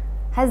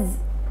 is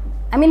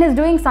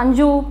doing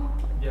Sanju,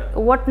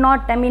 what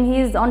not. I mean, he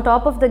is on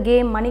top of the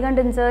game.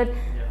 Manikandan sir,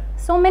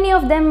 so many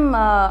of them.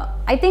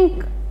 I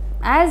think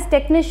as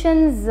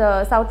technicians,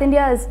 South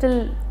India is still,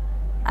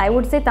 I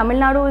would say, Tamil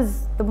Nadu is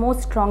the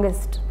most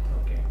strongest.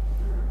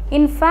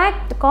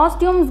 In fact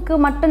காஸ்டியூம்ஸ்க்கு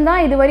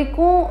மட்டும்தான் இது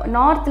வரைக்கும்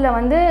நார்த்தில்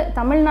வந்து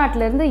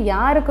தமிழ்நாட்டிலேருந்து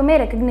யாருக்குமே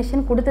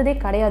recognition கொடுத்ததே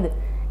கிடையாது.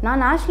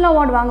 நான் நேஷ்னல்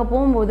அவார்டு வாங்க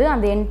போகும்போது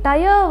அந்த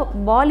என்டையர்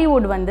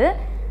பாலிவுட் வந்து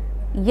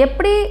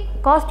எப்படி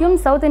காஸ்டியூம்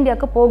சவுத்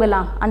இந்தியாவுக்கு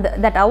போகலாம்,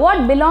 that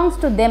award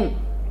belongs to them.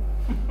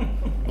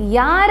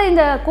 யார்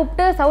இந்த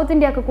கூப்பிட்டு சவுத்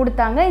இந்தியாவுக்கு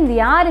கொடுத்தாங்க,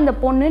 யார் இந்த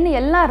பொண்ணுன்னு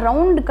எல்லாம்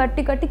ரவுண்டு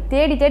கட்டி கட்டி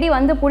தேடி தேடி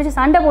வந்து பிடிச்சி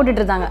சண்டை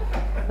போட்டுட்டு இருந்தாங்க.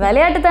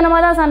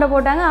 விளையாட்டுத்தனமாக தான் சண்டை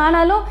போட்டாங்க.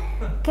 ஆனாலும்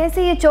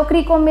கேசி சோக்ரி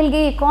கோ mill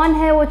Ki, Khan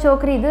hey O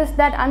Chokri, this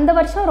that. அந்த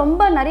வருஷம்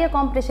ரொம்ப நிறைய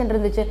காம்படிஷன்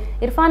இருந்துச்சு.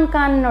 Irfan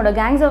கானோட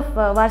gangs of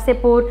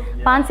வார்சேப்பூர்,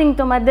 பான்சிங்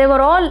Tomar, they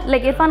were all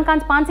like Irfan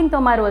Khan's பான்சிங்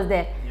Tomar was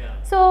there.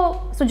 So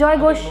Joy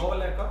Ghosh,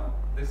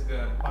 this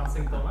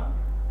பான்சிங் Tomar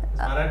is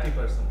Marathi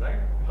person,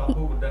 right?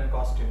 Who then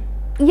costume.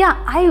 Yeah,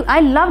 I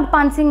loved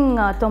Pansing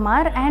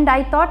Tomar and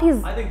I thought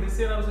I think this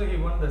year also he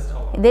won this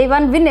award. They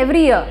win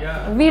every year.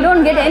 Yeah. We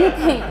don't get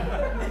anything.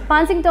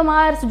 Pansing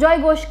Tomar, Joy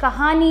Ghosh,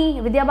 Kahani,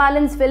 Vidya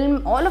Balan's film,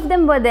 all of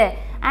them were there.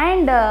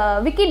 And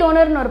Vicky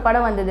Donor ஒரு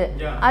படம் வந்தது.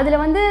 அதில்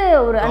வந்து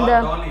ஒரு அந்த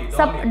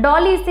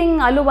tally Singh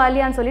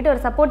அலுவாலியான்னு சொல்லிட்டு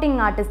ஒரு supporting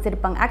artist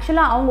இருப்பாங்க.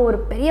 ஆக்சுவலாக அவங்க ஒரு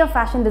பெரிய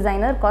fashion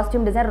designer,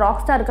 costume designer,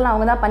 rock ஸ்டாருக்கெல்லாம்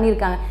அவங்க தான்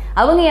பண்ணியிருக்காங்க.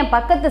 அவங்க என்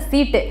பக்கத்து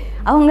சீட்டு,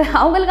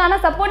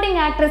 அவங்களுக்கான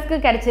சப்போர்ட்டிங் ஆக்ட்ரஸ்க்கு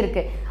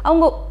கிடச்சிருக்கு.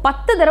 அவங்க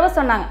 10 தடவை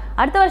சொன்னாங்க,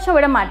 அடுத்த வருஷம்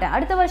விட மாட்டேன்,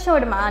 அடுத்த வருஷம்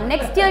விட மாட்டேன்,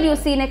 நெக்ஸ்ட் இயர் யூ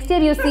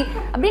சி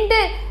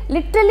அப்படின்ட்டு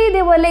லிட்ரலி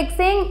தே வர் லைக்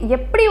சேயிங்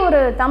எப்படி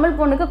ஒரு தமிழ்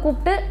பொண்ணுக்கு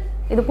கூப்பிட்டு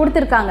இது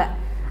கொடுத்துருக்காங்க.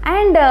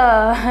 அண்ட்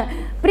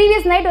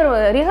ப்ரீவியஸ் நைட்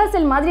ஒரு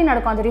ரிஹர்சல் மாதிரி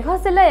நடக்கும். அந்த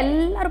ரிஹர்சலில்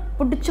எல்லோரும்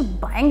பிடிச்சி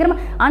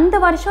பயங்கரமாக, அந்த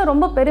வருஷம்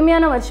ரொம்ப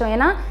பெருமையான வருஷம்.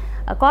 ஏன்னா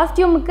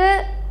காஸ்டியூமுக்கு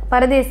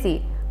பரதேசி,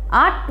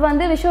 ஆர்ட்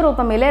வந்து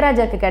விஸ்வரூபம்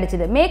இளையராஜாவுக்கு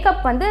கிடச்சிது,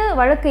 மேக்கப் வந்து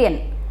வழக்கு எண்,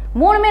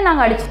 3மே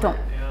நாங்கள் அடிச்சிட்டோம்.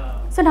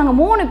 ஸோ நாங்கள்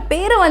 3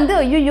 பேர் வந்து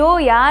ஐயோ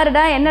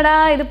யாருடா என்னடா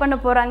இது பண்ண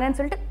போகிறாங்கன்னு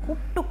சொல்லிட்டு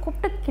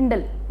கூப்பிட்டு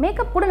கிண்டல்.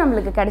 மேக்கப் கூட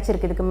நம்மளுக்கு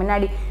கிடச்சிருக்கு இதுக்கு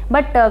முன்னாடி.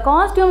 பட்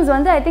காஸ்டியூம்ஸ்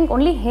வந்து I think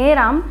only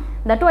Hey Ram,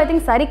 that two I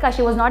think Sarika,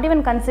 she was not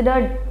even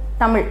considered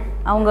Tamil.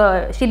 அவங்க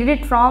she did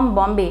it from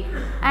Bombay.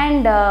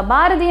 And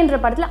பாரதின்ற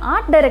படத்தில்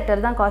ஆர்ட்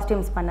டைரக்டர் தான்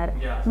காஸ்டியூம்ஸ் பண்ணார்.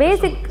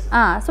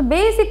 ஸோ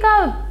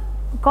பேசிக்காக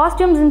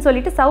காஸ்டியூம்ஸ்ன்னு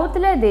சொல்லிட்டு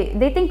சவுத்தில்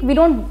they think we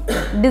don't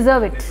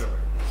deserve it.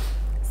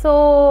 So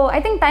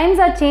I think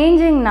times R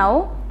changing now.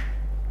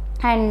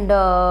 And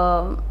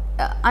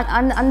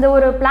அந்த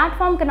ஒரு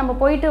பிளாட்ஃபார்முக்கு நம்ம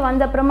போயிட்டு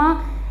வந்த அப்புறமா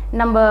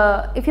நம்ம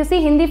if you see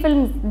Hindi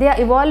films they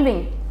are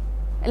evolving.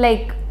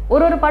 Like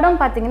ஒரு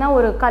படம் பார்த்தீங்கன்னா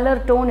ஒரு கலர்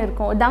டோன்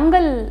இருக்கும்.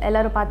 தங்கல்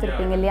எல்லோரும்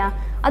பார்த்துருப்பீங்க இல்லையா?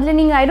 அதில்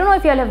நீங்கள் I don't know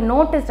if you have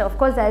noticed,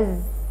 of course as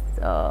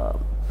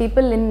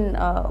people in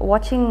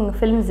வாட்சிங்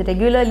ஃபில்ம்ஸ்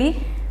ரெகுலர்லி,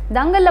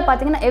 தங்கலில்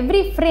பார்த்தீங்கன்னா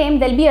every frame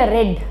தெல் be a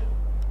red.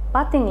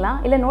 பார்த்தீங்களா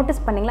இல்லை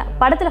நோட்டீஸ் பண்ணிங்களா?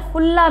 படத்தில்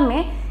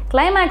ஃபுல்லாமே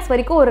கிளைமேக்ஸ்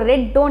வரைக்கும் ஒரு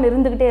ரெட் டோன்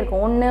இருந்துக்கிட்டே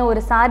இருக்கும். ஒன்று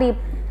ஒரு சாரி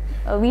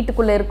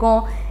வீட்டுக்குள்ளே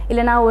இருக்கும்,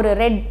 இல்லைனா ஒரு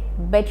ரெட்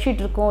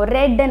பெட்ஷீட் இருக்கும்,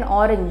 red and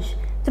orange.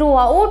 Through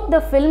out the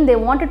film they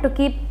wanted to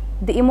keep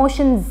the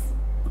emotions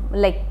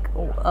like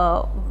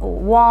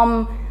warm,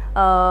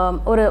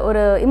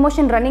 ஒரு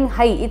emotion running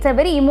high. It's a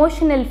very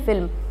emotional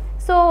film.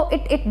 So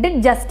it did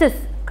justice.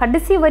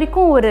 கடைசி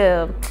வரைக்கும்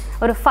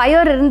ஒரு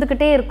ஃபயர்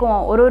இருந்துக்கிட்டே இருக்கும்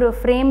ஒரு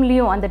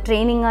ஃப்ரேம்லேயும், அந்த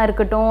ட்ரைனிங்காக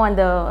இருக்கட்டும்,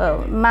 அந்த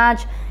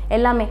மேட்ச்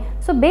எல்லாமே.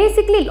 So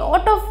basically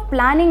lot of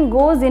planning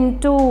cos in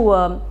to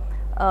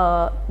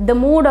the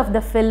mood of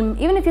the film.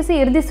 Even if you see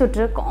Irdi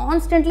Sutru,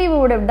 constantly we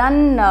would have done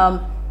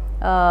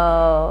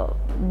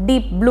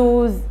deep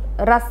blues,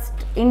 rust,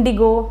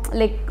 indigo,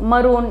 like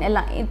maroon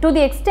எல்லாம். To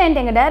the extent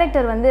எங்கள்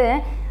director வந்து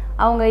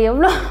அவங்க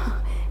எவ்வளோ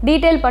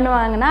detail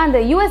பண்ணுவாங்கன்னா, அந்த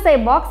USI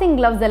boxing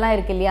gloves எல்லாம்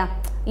இருக்கு இல்லையா,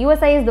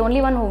 USI is the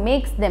only one who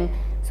maths them.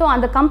 So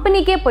அந்த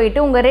கம்பெனிக்கே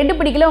போயிட்டு உங்கள் ரெட்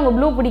பிடிக்கல, உங்கள்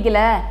ப்ளூ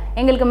பிடிக்கல,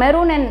 எங்களுக்கு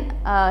மெரூன் அண்ட்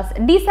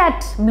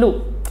டிசாட் ப்ளூ,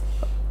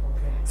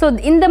 ஸோ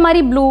இந்த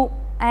மாதிரி ப்ளூ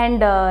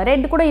அண்ட்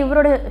ரெட் கூட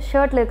இவரோட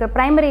ஷர்ட்டில் இருக்கிற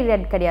ப்ரைமரி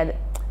ரெட் கிடையாது,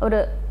 ஒரு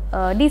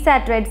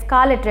டிசாட் ரெட்,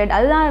 ஸ்கார்லெட் ரெட்,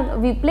 அதுதான்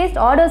we placed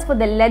orders for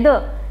the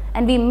leather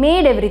and we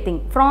made every thing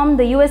from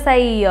the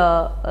USI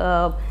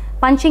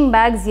punching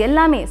packs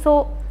எல்லாமே. So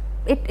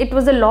it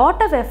was a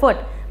lot of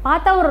effort.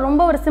 பார்த்தா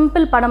ஒரு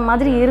simple படம்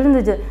மாதிரி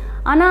இருந்துச்சு,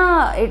 ஆனால்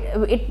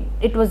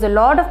it was a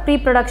lot of pre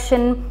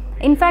production.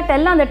 In fact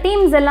எல்லாம் அந்த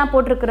teams எல்லாம்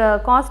போட்டிருக்கிற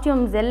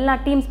காஸ்டியூம்ஸ் எல்லா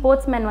டீம்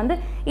ஸ்போர்ட்ஸ்மேன் வந்து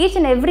each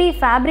and every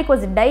fabric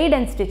was tight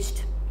and stitched.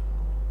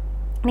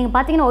 நீங்கள்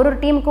பார்த்தீங்கன்னா ஒரு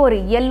டீமுக்கு ஒரு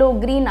எல்லோ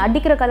க்ரீன்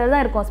அடிக்கிற கலர்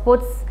தான் இருக்கும்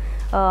ஸ்போர்ட்ஸ்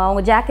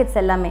அவங்க ஜாக்கெட்ஸ்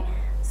எல்லாமே.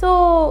 So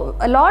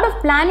lot of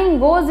planning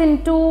cos in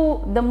to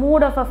the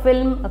mood of a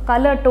film,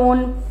 colour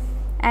tone,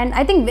 and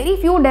I think very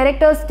few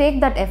directors take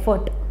that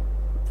effort.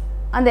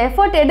 அந்த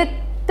எஃபர்ட்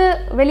எடுத்து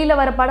வெளியில்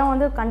வர படம்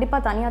வந்து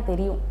கண்டிப்பாக தனியாக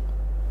தெரியும்.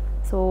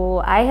 So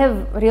I have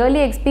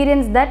really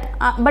experience that,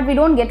 but we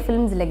don't get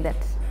films like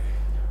that.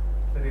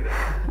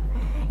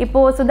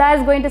 இப்போது Sudha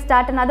is going to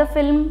start another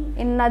film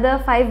in another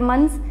 5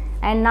 months.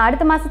 And நான்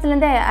அடுத்த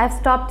மாதத்துலேருந்தே I have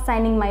stopped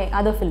signing my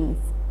other films.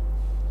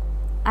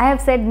 I have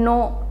said no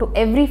to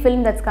every film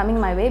that's coming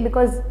my way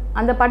because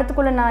அந்த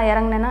படத்துக்குள்ளே நான்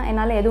இறங்கினேன்னா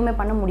என்னால் எதுவுமே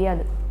பண்ண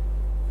முடியாது,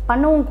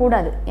 பண்ணவும்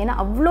கூடாது. ஏன்னா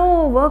அவ்வளோ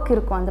ஒர்க்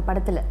இருக்கும் அந்த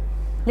படத்தில்.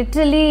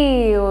 லிட்ரலி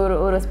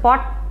ஒரு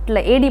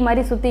ஸ்பாட்டில் ஏடி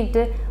மாதிரி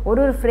சுற்றிக்கிட்டு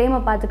ஒரு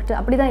ஃப்ரேமை பார்த்துக்கிட்டு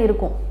அப்படி தான்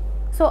இருக்கும்.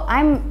 So I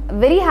am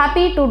very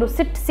happy to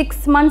sit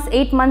 6 months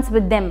 8 months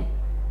with them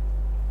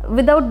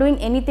without doing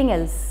anything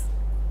else.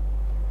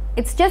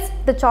 It's just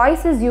the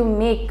choices you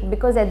make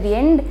because at the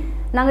end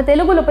நாங்கள்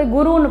தெலுங்குல போய்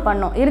குருன்னு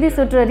பண்ணோம், இறுதி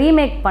சுற்று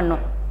ரீமேக்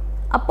பண்ணோம்.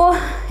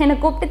 அப்போது என்னை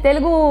கூப்பிட்டு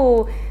தெலுங்கு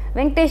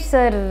வெங்கடேஷ்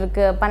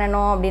சாருக்கு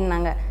பண்ணணும்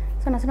அப்படின்னாங்க.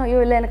 ஸோ நான் சொன்னேன், ஐயோ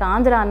இல்லை எனக்கு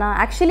ஆந்திரானா,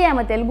 actually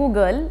I'm a Telugu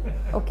girl,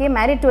 okay,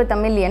 married to a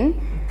Tamilian.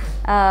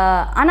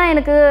 ஆனால்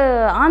எனக்கு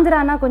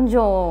ஆந்திரானா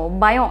கொஞ்சம்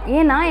பயம்,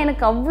 ஏன்னா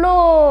எனக்கு அவ்வளோ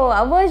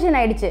அவர்ஷன்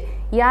ஆகிடுச்சு.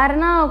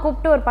 யாருன்னா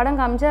கூப்பிட்டு ஒரு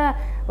படம் காமிச்சா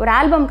ஒரு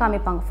ஆல்பம்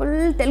காமிப்பாங்க,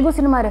 ஃபுல் தெலுங்கு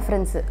சினிமா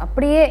ரெஃபரன்ஸு,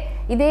 அப்படியே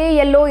இதே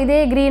எல்லோ இதே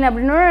க்ரீன்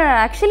அப்படின்னு.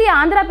 ஆக்சுவலி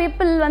ஆந்திரா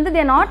பீப்புள் வந்து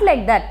they not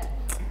like that.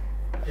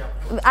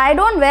 I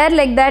don't where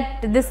like that,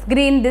 this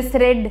green this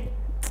red,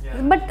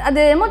 but அது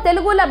என்னமோ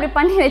தெலுங்குல அப்படி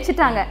பண்ணி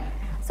வச்சுட்டாங்க.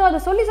 ஸோ அதை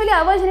சொல்லி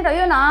அவர்ஷன்,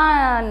 ஐயோ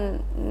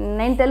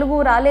நான்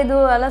தெலுங்கு ராலேது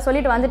அதெல்லாம்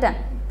சொல்லிட்டு வந்துட்டேன்.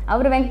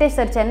 அவர் வெங்கடேஷ்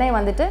சார் சென்னை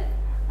வந்துட்டு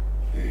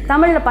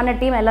தமிழில் பண்ண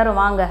டீம்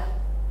எல்லோரும் வாங்க,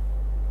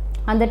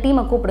 அந்த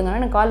டீமை கூப்பிடுங்கன்னு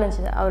எனக்கு கால்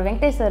வந்துச்சு. அவர்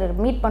வெங்கடேஷ் சார்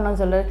மீட்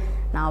பண்ணோன்னு சொல்லு.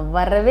 நான்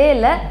வரவே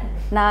இல்லை,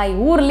 நான்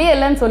ஊர்லேயே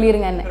இல்லைன்னு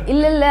சொல்லிடுங்க என்ன.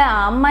 இல்லை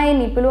அம்மாயி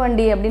நீ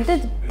பிலுவண்டி அப்படின்ட்டு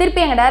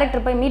திருப்பி எங்கள்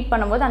டைரக்டர் போய் மீட்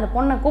பண்ணும்போது அந்த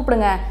பொண்ணை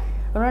கூப்பிடுங்க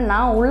அப்படின்னு.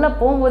 நான் உள்ளே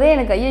போகும்போதே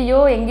எனக்கு ஐயோ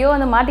எங்கேயோ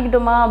வந்து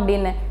மாட்டிக்கிட்டோமா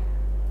அப்படின்னு.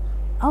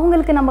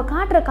 அவங்களுக்கு நம்ம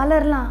காட்டுற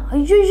கலர்லாம்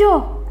ஐயோ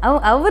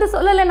அவர்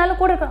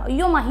சொல்லலைனாலும் கூட இருக்கிறோம்,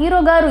 ஐயோம்மா ஹீரோ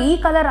காரு ஈ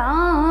கலர்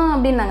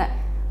அப்படின்னாங்க.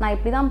 நான்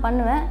இப்படி தான்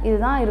பண்ணுவேன்,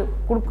 இதுதான்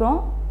கொடுக்குறோம்,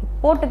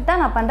 போட்டுக்கிட்டா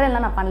நான் பண்ணுறேன்,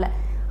 இல்லை நான் பண்ணல.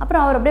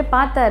 அப்புறம் அவர் அப்படியே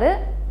பார்த்தாரு,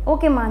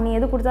 ஓகேம்மா நீ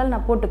எது கொடுத்தாலும்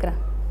நான் போட்டுக்கிறேன்,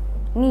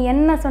 நீ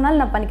என்ன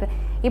சொன்னாலும் நான் பண்ணிக்கிறேன்,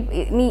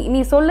 நீ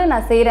சொல்லு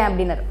நான் செய்கிறேன்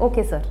அப்படின்னாரு.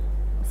 Okay sir.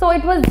 So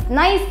it was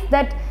nice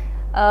that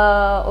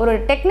ஒரு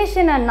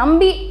டெக்னீஷியனை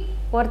நம்பி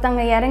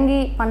ஒருத்தங்க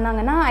இறங்கி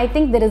பண்ணாங்கன்னா I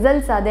think the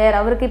results R தேர்.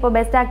 அவருக்கு இப்போ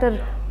பெஸ்ட் ஆக்டர்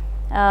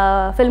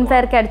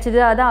ஃபிலிம்ஃபேர் கிடச்சிது.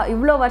 அதான்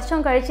இவ்வளோ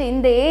வருஷம் கழிச்சு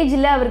இந்த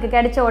ஏஜில் அவருக்கு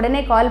கிடைச்ச உடனே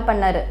கால்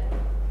பண்ணார்.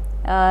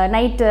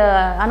 நைட்டு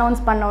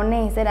அனௌன்ஸ் பண்ண உடனே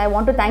sir I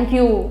want to thank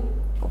you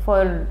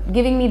for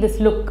giving me this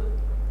look.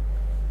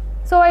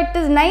 So it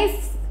is nice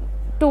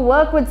to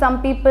work with some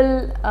people.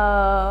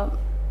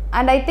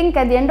 And I think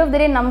at the end of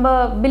the டே நம்ம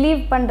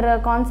பிலீவ் பண்ணுற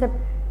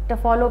கான்செப்டை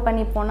follow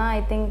பண்ணி போனால்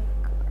I think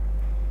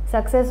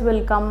success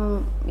will come.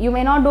 You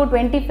may not do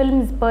 20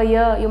 films per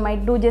year, you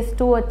might do just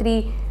 2 or 3,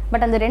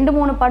 but அந்த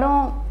 2-3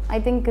 படம் I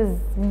think is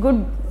good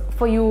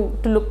for you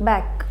to look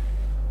back.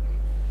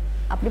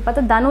 அப்படி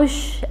பார்த்தா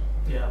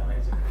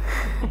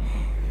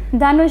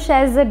Dhanush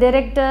as a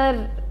director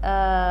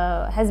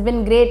has been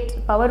great.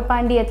 Power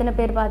Pandi எத்தனை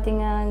பேர்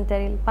பார்த்தீங்கன்னு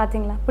தெரியல,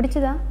 பார்த்தீங்களா?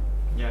 பிடிச்சதா?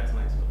 Yeah, it's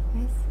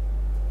nice.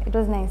 It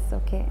was nice.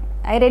 Okay,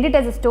 I read it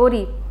as a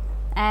story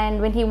and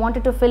when he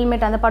wanted to film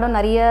it, அந்த படம்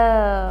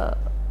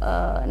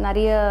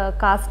நிறைய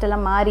காஸ்ட்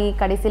எல்லாம் மாறி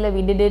கடைசியில்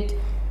we did it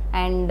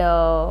and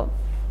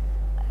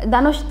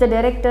Dhanush the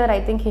director, I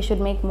think he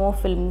should make more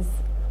films.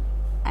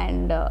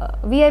 and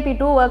VIP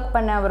 2 work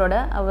பண்ண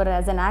அவர்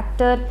as an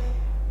actor.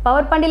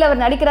 Power பாண்டியில்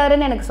அவர்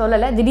நடிக்கிறாருன்னு எனக்கு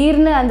சொல்லலை,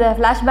 திடீர்னு அந்த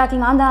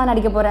ஃப்ளாஷ்பேக்கில் நான் தான்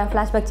நடிக்க போகிறேன்,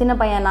 ஃப்ளாஷ்பேக் சின்ன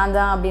பையன் நான்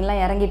தான்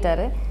அப்படின்லாம்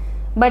இறங்கிட்டார்.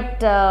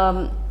 But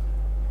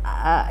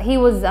he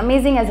was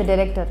amazing as a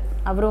director.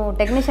 அவரும்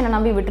டெக்னீஷியனை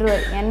நம்பி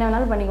விட்டுருவார், என்ன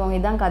வேணாலும் பண்ணிக்கோங்க,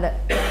 இதுதான் கதை.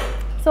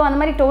 ஸோ அந்த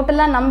மாதிரி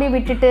டோட்டலாக நம்பி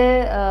விட்டுட்டு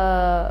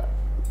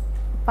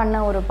பண்ண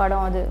ஒரு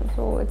படம் அது.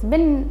 So it's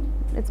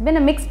been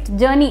a mixed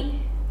journey.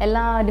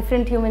 எல்லா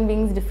different human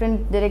beings,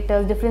 different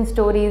directors, different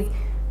stories.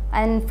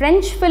 And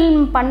French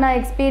film பண்ண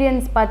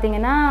எக்ஸ்பீரியன்ஸ்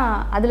பார்த்தீங்கன்னா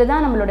அதில்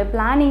தான் நம்மளோட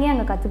பிளானிங்கே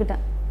அங்கே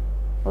கற்றுக்கிட்டேன்.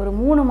 ஒரு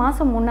 3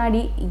 மாதம்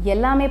முன்னாடி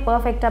எல்லாமே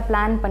பர்ஃபெக்டாக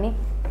பிளான் பண்ணி,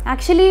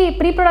 ஆக்சுவலி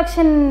ப்ரீ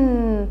ப்ரொடக்ஷன்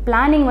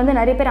பிளானிங் வந்து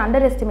நிறைய பேர்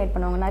அண்டர் எஸ்டிமேட்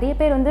பண்ணுவாங்க. நிறைய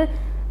பேர் வந்து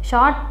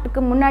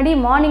ஷார்ட்டுக்கு முன்னாடி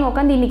மார்னிங்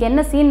உட்காந்து இன்றைக்கி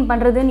என்ன சீன்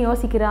பண்ணுறதுன்னு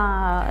யோசிக்கிற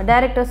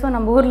டைரக்டர்ஸும்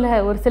நம்ம ஊரில்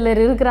ஒரு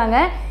சிலர் இருக்கிறாங்க.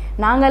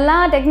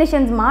 நாங்கள்லாம்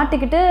டெக்னீஷியன்ஸ்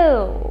மாட்டிக்கிட்டு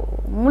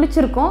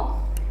முழிச்சிருக்கோம்.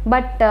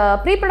 பட்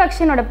ப்ரீ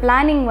ப்ரொடக்ஷனோட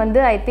பிளானிங் வந்து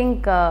ஐ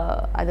திங்க்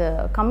அது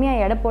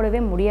கம்மியாக எடை போடவே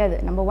முடியாது.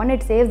 Number 1,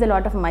 it saves a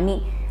lot of money.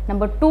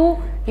 Number 2,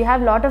 you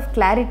have lot of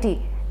clarity.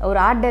 ஒரு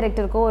ஆர்ட்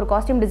டைரக்டருக்கோ ஒரு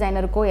காஸ்டியூம்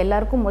டிசைனருக்கோ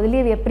எல்லாருக்கும்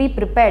முதலியே we are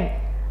pre-prepared.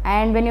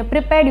 And when you're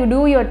prepared, you do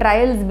your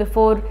trials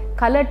before.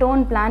 Colour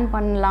tone plan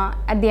பண்ணலாம்.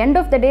 at the end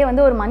of the day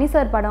வந்து ஒரு மணி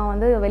sir படம்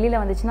வந்து வெளியில்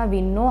வந்துச்சுன்னா we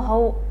know how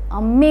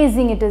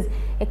amazing it is.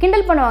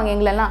 கிண்டல் பண்ணுவாங்க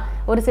எங்களெல்லாம்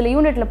ஒரு சில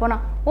யூனிட்டில்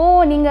போனால், ஓ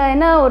நீங்கள்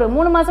என்ன ஒரு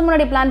 3 மாதம்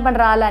முன்னாடி பிளான்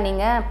பண்ணுற ஆளா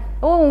நீங்கள்,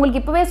 ஓ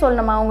உங்களுக்கு இப்போவே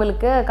சொல்லணுமா,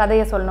 உங்களுக்கு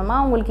கதையை சொல்லணுமா,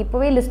 உங்களுக்கு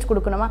இப்போவே லிஸ்ட்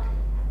கொடுக்கணுமா.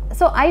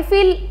 ஸோ ஐ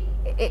ஃபீல்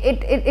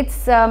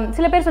இட்ஸ்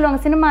சில பேர்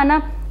சொல்லுவாங்க சினிமானா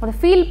அதை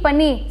ஃபீல்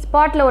பண்ணி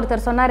ஸ்பாட்டில்.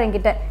 ஒருத்தர் சொன்னார்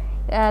என்கிட்ட,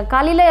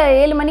 காலையில்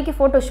 7 மணிக்கு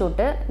ஃபோட்டோ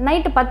ஷூட்டு,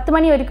 நைட்டு 10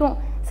 மணி வரைக்கும்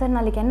சார்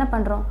நாளைக்கு என்ன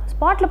பண்ணுறோம்,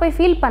 ஸ்பாட்டில் போய்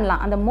ஃபீல்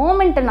பண்ணலாம். அந்த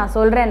மோமெண்ட்டை நான்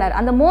சொல்கிறேன்.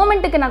 அந்த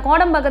மோமெண்ட்டுக்கு நான்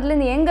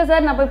கோடம்பாக்கத்துலேருந்து எங்கே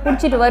சார் நான் போய்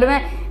பிடிச்சிட்டு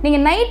வருவேன்,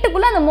 நீங்கள்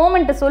நைட்டுக்குள்ளே அந்த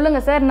மோமெண்ட்டை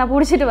சொல்லுங்கள் சார், நான்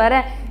பிடிச்சிட்டு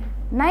வரேன்.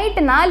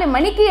 நைட்டு 4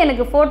 மணிக்கு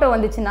எனக்கு ஃபோட்டோ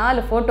வந்துச்சு,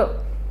 4 ஃபோட்டோ,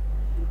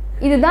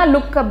 இதுதான்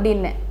லுக்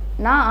அப்படின்னு.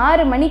 நான்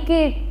 6 மணிக்கு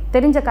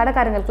தெரிஞ்ச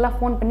கடைக்காரங்களுக்கெல்லாம்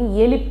ஃபோன் பண்ணி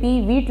எழுப்பி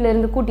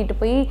வீட்டிலேருந்து கூட்டிகிட்டு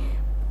போய்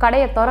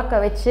கடையை திறக்க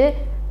வச்சு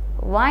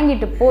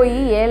வாங்கிட்டு போய்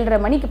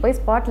 7:30 மணிக்கு போய்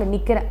ஸ்பாட்டில்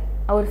நிற்கிறேன்.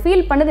 அவர்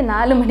ஃபீல் பண்ணது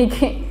 4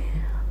 மணிக்கு.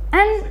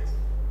 And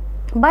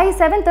by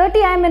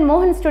 7:30 I am in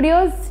Mohan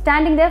Studios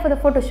standing there for the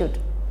photo shoot.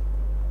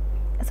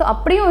 So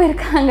அப்படியும்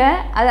இருக்காங்க.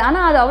 அது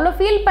ஆனால் அது அவ்வளோ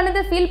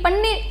ஃபீல்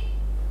பண்ணி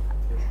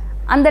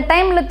அந்த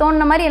டைமில்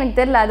தோணுன மாதிரி எனக்கு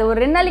தெரியல. அது ஒரு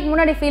 2 நாளைக்கு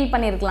முன்னாடி ஃபீல்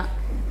பண்ணியிருக்கலாம்.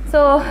 ஸோ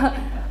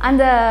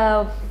அந்த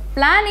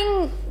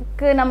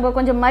பிளானிங்க்கு நம்ம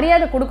கொஞ்சம்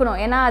மரியாதை கொடுக்கணும்.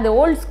 ஏன்னா அது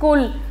ஓல்ட்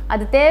ஸ்கூல்,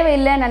 அது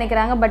தேவையில்லைன்னு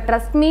நினைக்கிறாங்க. பட்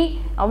ட்ரஸ்ட் மீ,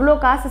 அவ்வளோ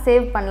காசு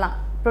சேவ் பண்ணலாம்.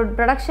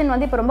 ப்ரொடக்ஷன்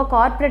வந்து இப்போ ரொம்ப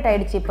கார்ப்பரேட்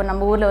ஆகிடுச்சு. இப்போ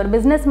நம்ம ஊரில் ஒரு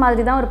பிஸ்னஸ்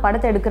மாதிரி தான் ஒரு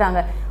படத்தை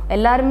எடுக்கிறாங்க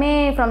எல்லாருமே.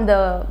 From the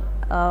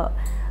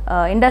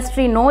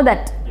industry know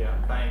that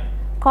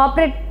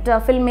corporate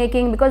film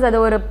making, because அது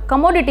ஒரு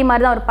கமோடிட்டி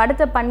மாதிரி தான். ஒரு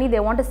படத்தை பண்ணி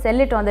they want to sell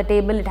it on the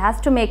table, it has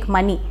to make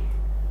money.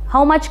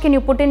 How much can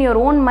you put in your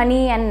own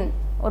money? And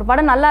ஒரு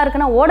படம் நல்லா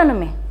இருக்குன்னா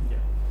ஓடணுமே.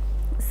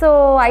 So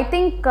I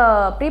think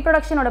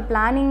ப்ரீ-ப்ரொடக்ஷனோட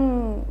planning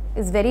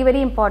is very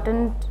very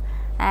important.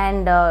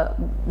 And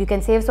you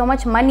can save so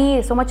much money,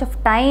 so much of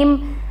time.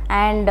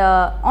 And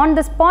on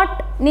the spot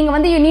நீங்கள்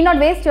வந்து you need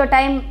not waste your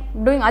time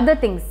doing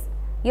other things.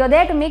 You are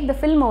there to make the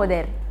film over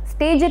there,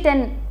 stage it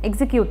and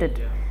execute it.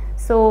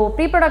 So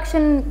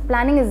pre-production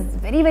planning is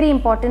very very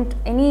important.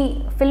 Any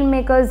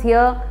filmmakers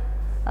here,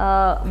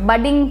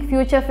 budding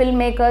future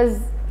filmmakers,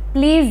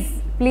 please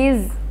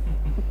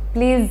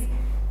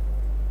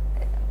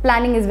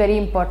planning is very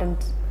important.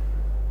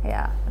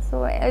 Yeah, so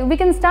we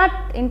can start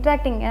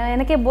interacting.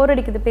 எனக்கே போர்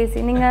அடிக்குது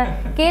பேசி, நீங்க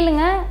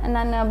கேளுங்க,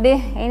 நான் அப்படியே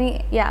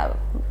yeah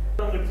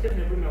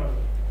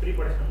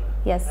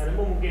yes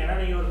ரொம்ப முக்கியம். ஏன்னா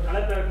நீங்க ஒரு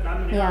கலர் பிளான்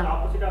பண்ணி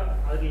ஆப்போசிட்டா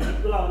அதுக்கு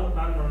ஈக்குவலா அவரும்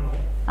பிளான் பண்ணனும்.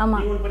 ஆமா,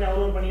 நீங்க பண்ணி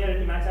அவரும் பண்ணி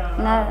ரெண்டு மேட்ச்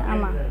ஆகணும்.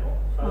 ஆமா,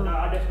 அதுதான்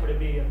ஆர்டிஸ்ட் கூட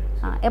எப்படி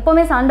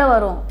எப்பவுமே சண்டை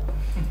வரும்.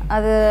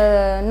 அது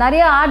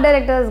நிறைய ஆர்ட்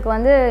டைரக்டர்ஸ்க்கு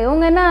வந்து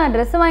இவங்க என்ன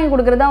ட்ரெஸ் வாங்கி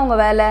கொடுக்குறதா உங்க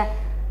வேலை,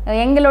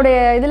 எங்களுடைய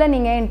இதில்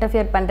நீங்கள்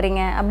இன்டர்ஃபியர்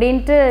பண்ணுறீங்க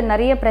அப்படின்ட்டு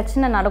நிறைய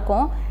பிரச்சனை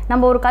நடக்கும்.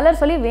 நம்ம ஒரு கலர்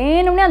சொல்லி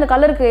வேணும்னே அந்த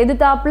கலருக்கு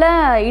எதிர்த்தாப்பில்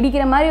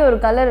இடிக்கிற மாதிரி ஒரு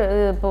கலர்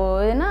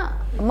இப்போது ஏன்னா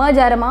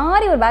மர்ஜ் ஆகிற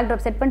மாதிரி ஒரு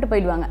பேக்ட்ராப் செட் பண்ணிட்டு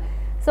போயிடுவாங்க.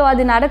 ஸோ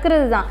அது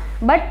நடக்கிறது தான்.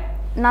 பட்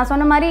நான்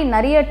சொன்ன மாதிரி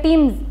நிறைய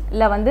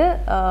டீம்ஸில் வந்து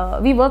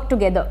வி ஒர்க்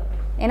டுகெதர்.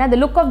 ஏன்னா the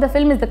look of the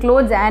film is the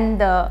clothes and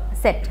the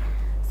set.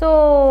 So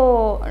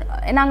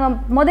நாங்கள்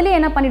முதல்ல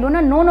என்ன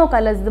பண்ணிவிடுவோம்னா no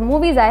colours. The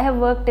movies I have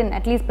worked in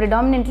at least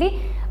predominantly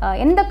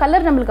எந்த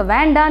கலர் நம்மளுக்கு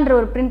வேண்டான்ற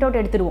ஒரு பிரிண்ட் அவுட்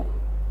எடுத்துருவோம்.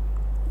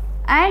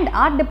 அண்ட்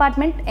ஆர்ட்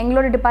டிபார்ட்மெண்ட்,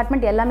 எங்களோட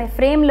department எல்லாமே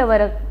ஃப்ரேமில்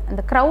வர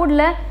அந்த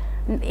க்ரௌடில்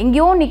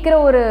எங்கேயோ நிற்கிற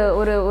ஒரு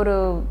ஒரு ஒரு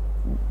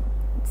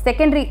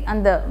செகண்டரி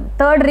அந்த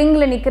தேர்ட்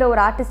ரிங்கில் நிற்கிற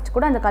ஒரு ஆர்டிஸ்ட்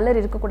கூட அந்த கலர்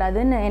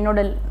இருக்கக்கூடாதுன்னு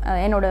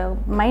என்னோட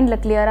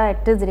மைண்டில் கிளியராக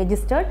இட் இஸ்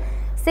ரெஜிஸ்டர்ட்.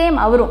 சேம்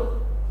அவரும்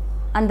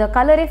அந்த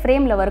கலரே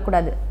ஃப்ரேமில்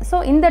வரக்கூடாது. ஸோ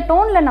இந்த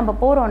டோனில் நம்ம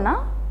போகிறோன்னா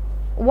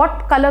what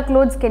colour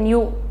clothes can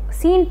you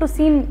seen to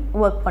scene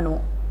work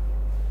பண்ணுவோம்.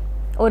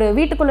 ஒரு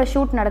வீட்டுக்குள்ளே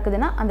ஷூட்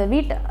நடக்குதுன்னா அந்த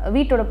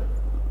வீட்டோட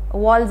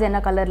வால்ஸ் என்ன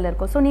கலரில்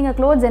இருக்கும், ஸோ நீங்கள்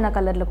க்ளோத்ஸ் என்ன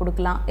கலரில்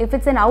கொடுக்கலாம். If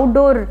it's an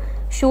outdoor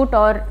shoot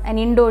R an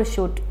indoor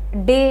shoot,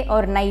 day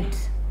or night.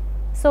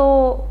 So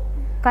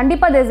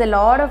கண்டிப்பாக there is a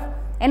lot of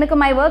எனக்கு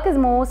my work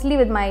is mostly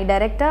with my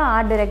director,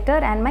 art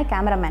director and my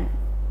cameraman.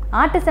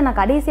 ஆர்டிஸ்ட்டை நான்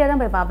கடைசியாக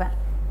தான் போய் பார்ப்பேன்.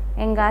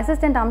 எங்கள்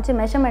அசிஸ்டண்ட் அமைச்சு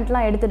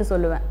மெஷர்மெண்ட்லாம் எடுத்துகிட்டு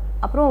சொல்லுவேன்.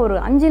 அப்புறம் ஒரு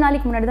 5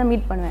 நாளைக்கு முன்னாடி தான்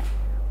மீட் பண்ணுவேன்.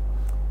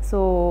 So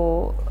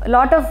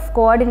lot of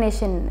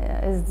coordination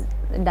is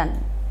done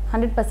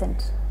 100%.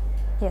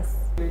 S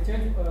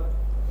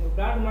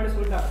brand மாதிரி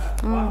சொல்லிட்டாங்க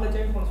ஸ்பாட்ல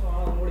சேஞ்ச் பண்ண சொன்னா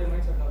உங்களுடைய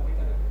மைண்ட் செட் அப்படி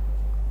தான் இருக்கு.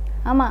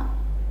 ஆமாம்,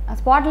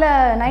 ஸ்பாட்டில்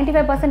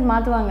 95%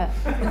 மாற்றுவாங்க.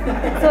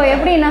 ஸோ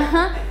எப்படின்னா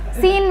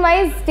scene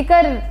wise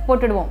sticker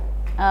போட்டுடுவோம்.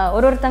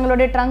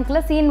 ஒருத்தங்களுடைய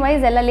ட்ரங்க்கில் scene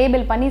wise எல்லாம்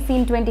லேபிள் பண்ணி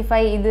சீன்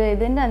 25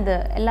 இதுன்னு அந்த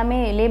எல்லாமே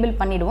லேபிள்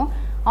பண்ணிவிடுவோம்.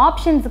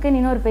 ஆப்ஷன்ஸுக்கு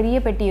இன்னொரு பெரிய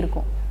பெட்டி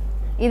இருக்கும்.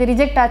 இது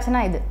ரிஜெக்ட்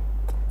ஆச்சுன்னா இது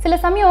சில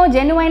சமயம்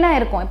ஜெனுவைனாக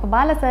இருக்கும். இப்போ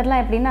பால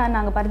சார்லாம் எப்படின்னா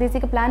நாங்கள்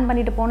பரதேசிக்கு பிளான்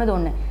பண்ணிட்டு போனது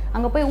ஒன்று,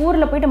 அங்கே போய்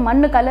ஊரில் போயிட்டு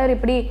மண் கலர்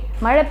இப்படி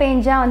மழை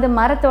பெஞ்சா வந்து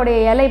மரத்தோடைய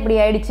இலை இப்படி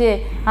ஆயிடுச்சு,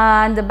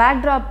 அந்த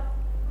பேக்ட்ராப்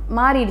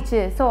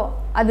மாறிடுச்சு, ஸோ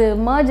அது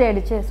மர்ஜ்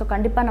ஆகிடுச்சு, ஸோ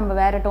கண்டிப்பாக நம்ம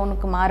வேறு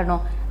டோனுக்கு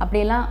மாறணும்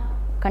அப்படியெல்லாம்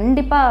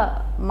கண்டிப்பாக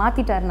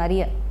மாற்றிட்டார்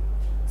நிறைய.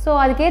 ஸோ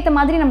அதுக்கேற்ற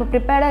மாதிரி நம்ம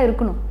ப்ரிப்பேர்டாக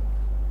இருக்கணும்.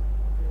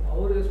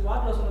 அவர்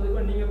ஸ்பாட்ல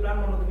சொன்னதுக்கு நீங்கள்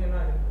பிளான் பண்ணதுக்கு என்ன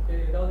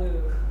ஏதாவது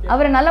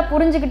அவரை நல்லா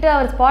புரிஞ்சுக்கிட்டு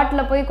அவர்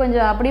ஸ்பாட்டில் போய்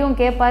கொஞ்சம் அப்படியும்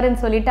கேட்பாருன்னு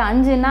சொல்லிட்டு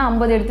 5ன்னா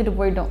 50 எடுத்துகிட்டு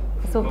போயிட்டோம்.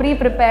 ஸோ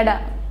ப்ரிப்பேர்டாக.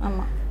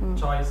 ஆமாம்,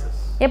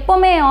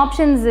 எப்போவுமே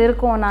ஆப்ஷன்ஸ்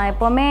இருக்கும். நான்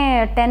எப்போவுமே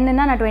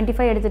 10ன்னா நான்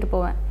 25 எடுத்துகிட்டு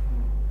போவேன்.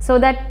 ஸோ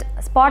தட்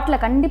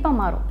ஸ்பாட்டில் கண்டிப்பாக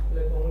மாறும்.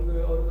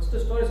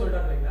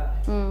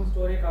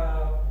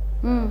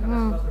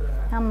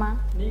 ஆமாம்.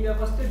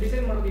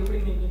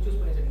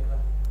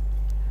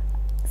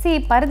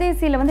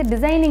 பரதேசியில் வந்து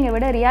டிசைனிங்கை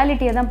விட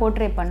ரியாலிட்டியை தான்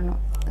போர்ட்ரே பண்ணணும்.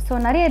 ஸோ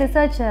நிறைய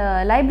ரிசர்ச்,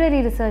 லைப்ரரி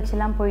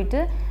ரிசர்ச்லாம் போயிட்டு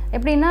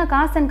எப்படின்னா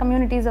cost and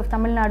communities of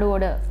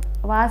தமிழ்நாடுவோட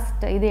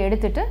vast இது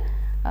எடுத்துகிட்டு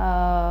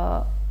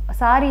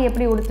சாரி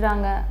எப்படி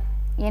உடுத்துறாங்க,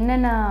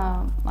 என்னென்ன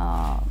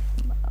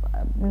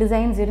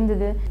டிசைன்ஸ்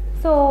இருந்தது.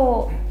 ஸோ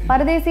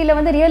பரதேசியில்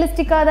வந்து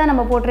ரியலிஸ்டிக்காக தான்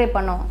நம்ம போர்ட்ரே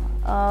பண்ணோம்.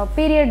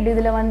 பீரியட்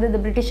இதில் வந்து தி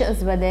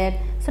பிரிட்டிஷர்ஸ் வெதர்,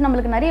 ஸோ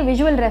நம்மளுக்கு நிறைய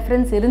விஷுவல்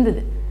ரெஃபரன்ஸ்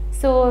இருந்தது.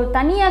 ஸோ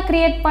தனியாக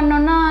க்ரியேட்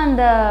பண்ணோன்னா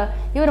அந்த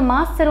இவர்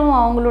மாஸ்டரும்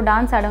அவங்களும்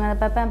டான்ஸ் ஆடுவாங்க, அந்த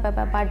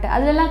பெப்ப பாட்டு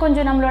அதிலெல்லாம்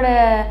கொஞ்சம் நம்மளோட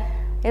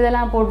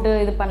இதெல்லாம் போட்டு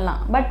இது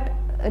பண்ணலாம். பட்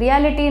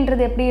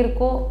ரியாலிட்டின்றது எப்படி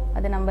இருக்கோ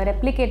அதை நம்ம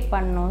ரெப்ளிகேட்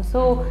பண்ணணும்.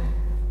 ஸோ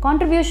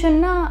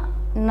கான்ட்ரிபியூஷன்னா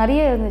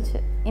நிறைய இருந்துச்சு.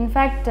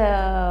 இன்ஃபேக்ட்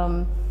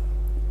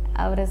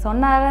அவர்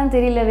சொன்னாரான்னு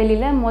தெரியல,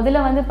 வெளியில்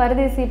முதல்ல வந்து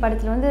பரதேசி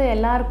படத்தில் வந்து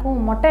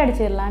எல்லாருக்கும் மொட்டை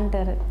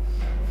அடிச்சிடலான்ட்டார்.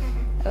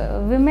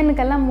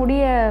 விமெனுக்கெல்லாம்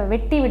முடிய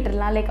வெட்டி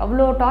விட்டுடலாம், லைக்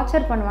அவ்வளோ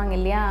டார்ச்சர் பண்ணுவாங்க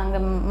இல்லையா அங்கே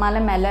மலை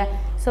மேலே.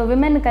 ஸோ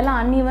விமெனுக்கெல்லாம்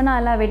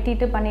அன்இவனாக எல்லாம்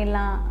வெட்டிட்டு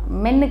பண்ணிடலாம்,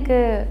 மென்னுக்கு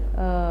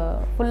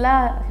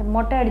ஃபுல்லாக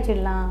மொட்டை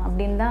அடிச்சிடலாம்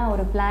அப்படின்னு தான்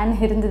ஒரு பிளான்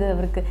இருந்தது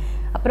அவருக்கு.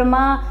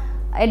 அப்புறமா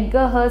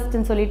எட்கர்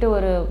ஹர்ஸ்ட்னு சொல்லிட்டு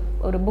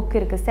ஒரு புக்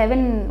இருக்குது,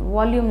 7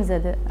 வால்யூம்ஸ்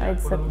அது.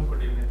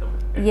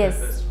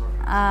 எஸ்,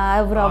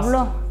 அவர்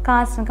அவ்வளோ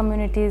காஸ்ட் அண்ட்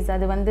கம்யூனிட்டிஸ்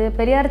அது வந்து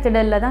பெரியார்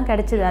திடலில் தான்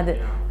கிடச்சிது. அது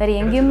வேறு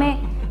எங்கேயுமே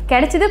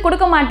கிடச்சிது,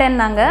 கொடுக்க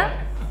மாட்டேன்னாங்க,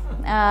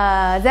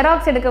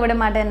 ஜெராக்ஸ் எடுக்க விட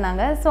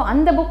மாட்டேன்னாங்க. ஸோ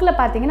அந்த புக்கில்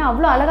பார்த்தீங்கன்னா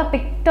அவ்வளோ அழகாக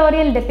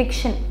பிக்டோரியல்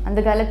டெபிக்ஷன் அந்த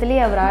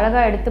காலத்துலேயே அவர்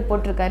அழகாக எடுத்து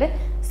போட்டிருக்காரு.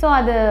 ஸோ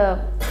அது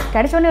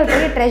கிடைச்சோடனே ஒரு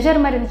பெரிய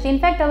ட்ரெஷர் மாதிரி இருந்துச்சு.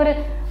 இன்ஃபேக்ட் அவர்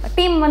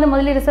டீம் வந்து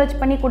முதல்ல ரிசர்ச்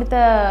பண்ணி கொடுத்த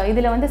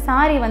இதில் வந்து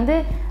சாரி வந்து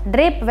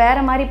ட்ரேப்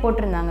வேறு மாதிரி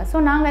போட்டிருந்தாங்க. ஸோ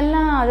நாங்கள்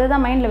எல்லாம் அதை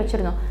தான் மைண்டில்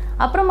வச்சுருந்தோம்.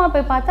 அப்புறமா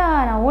போய் பார்த்தா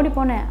நான் ஓடி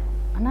போனேன்,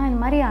 ஆனால் இந்த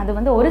மாதிரி அது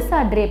வந்து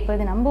ஒரிசா ட்ரேப்,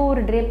 இது நம்ம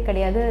ஒரு ட்ரேப்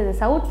கிடையாது, இது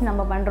சவுத்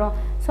நம்ம பண்ணுறோம்.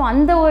 ஸோ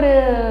அந்த ஒரு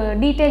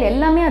டீட்டெயில்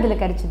எல்லாமே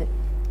அதில் கிடச்சிது.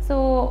 So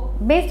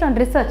based on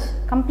research,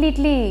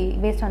 completely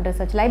based on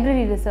research,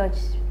 library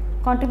research,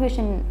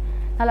 contribution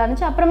நல்லா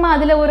இருந்துச்சு. அப்புறமா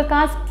அதில் ஒரு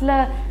காஸ்ட்டில்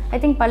ஐ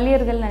திங்க்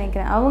பள்ளியர்கள்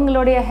நினைக்கிறேன்,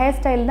 அவங்களுடைய ஹேர்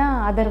ஸ்டைல் தான்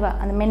அதர்வா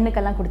அந்த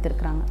மென்னுக்கெல்லாம்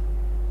கொடுத்துருக்குறாங்க.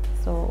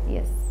 ஸோ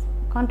எஸ்,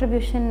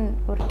 கான்ட்ரிபியூஷன்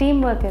ஒரு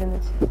டீம் ஒர்க்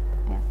இருந்துச்சு.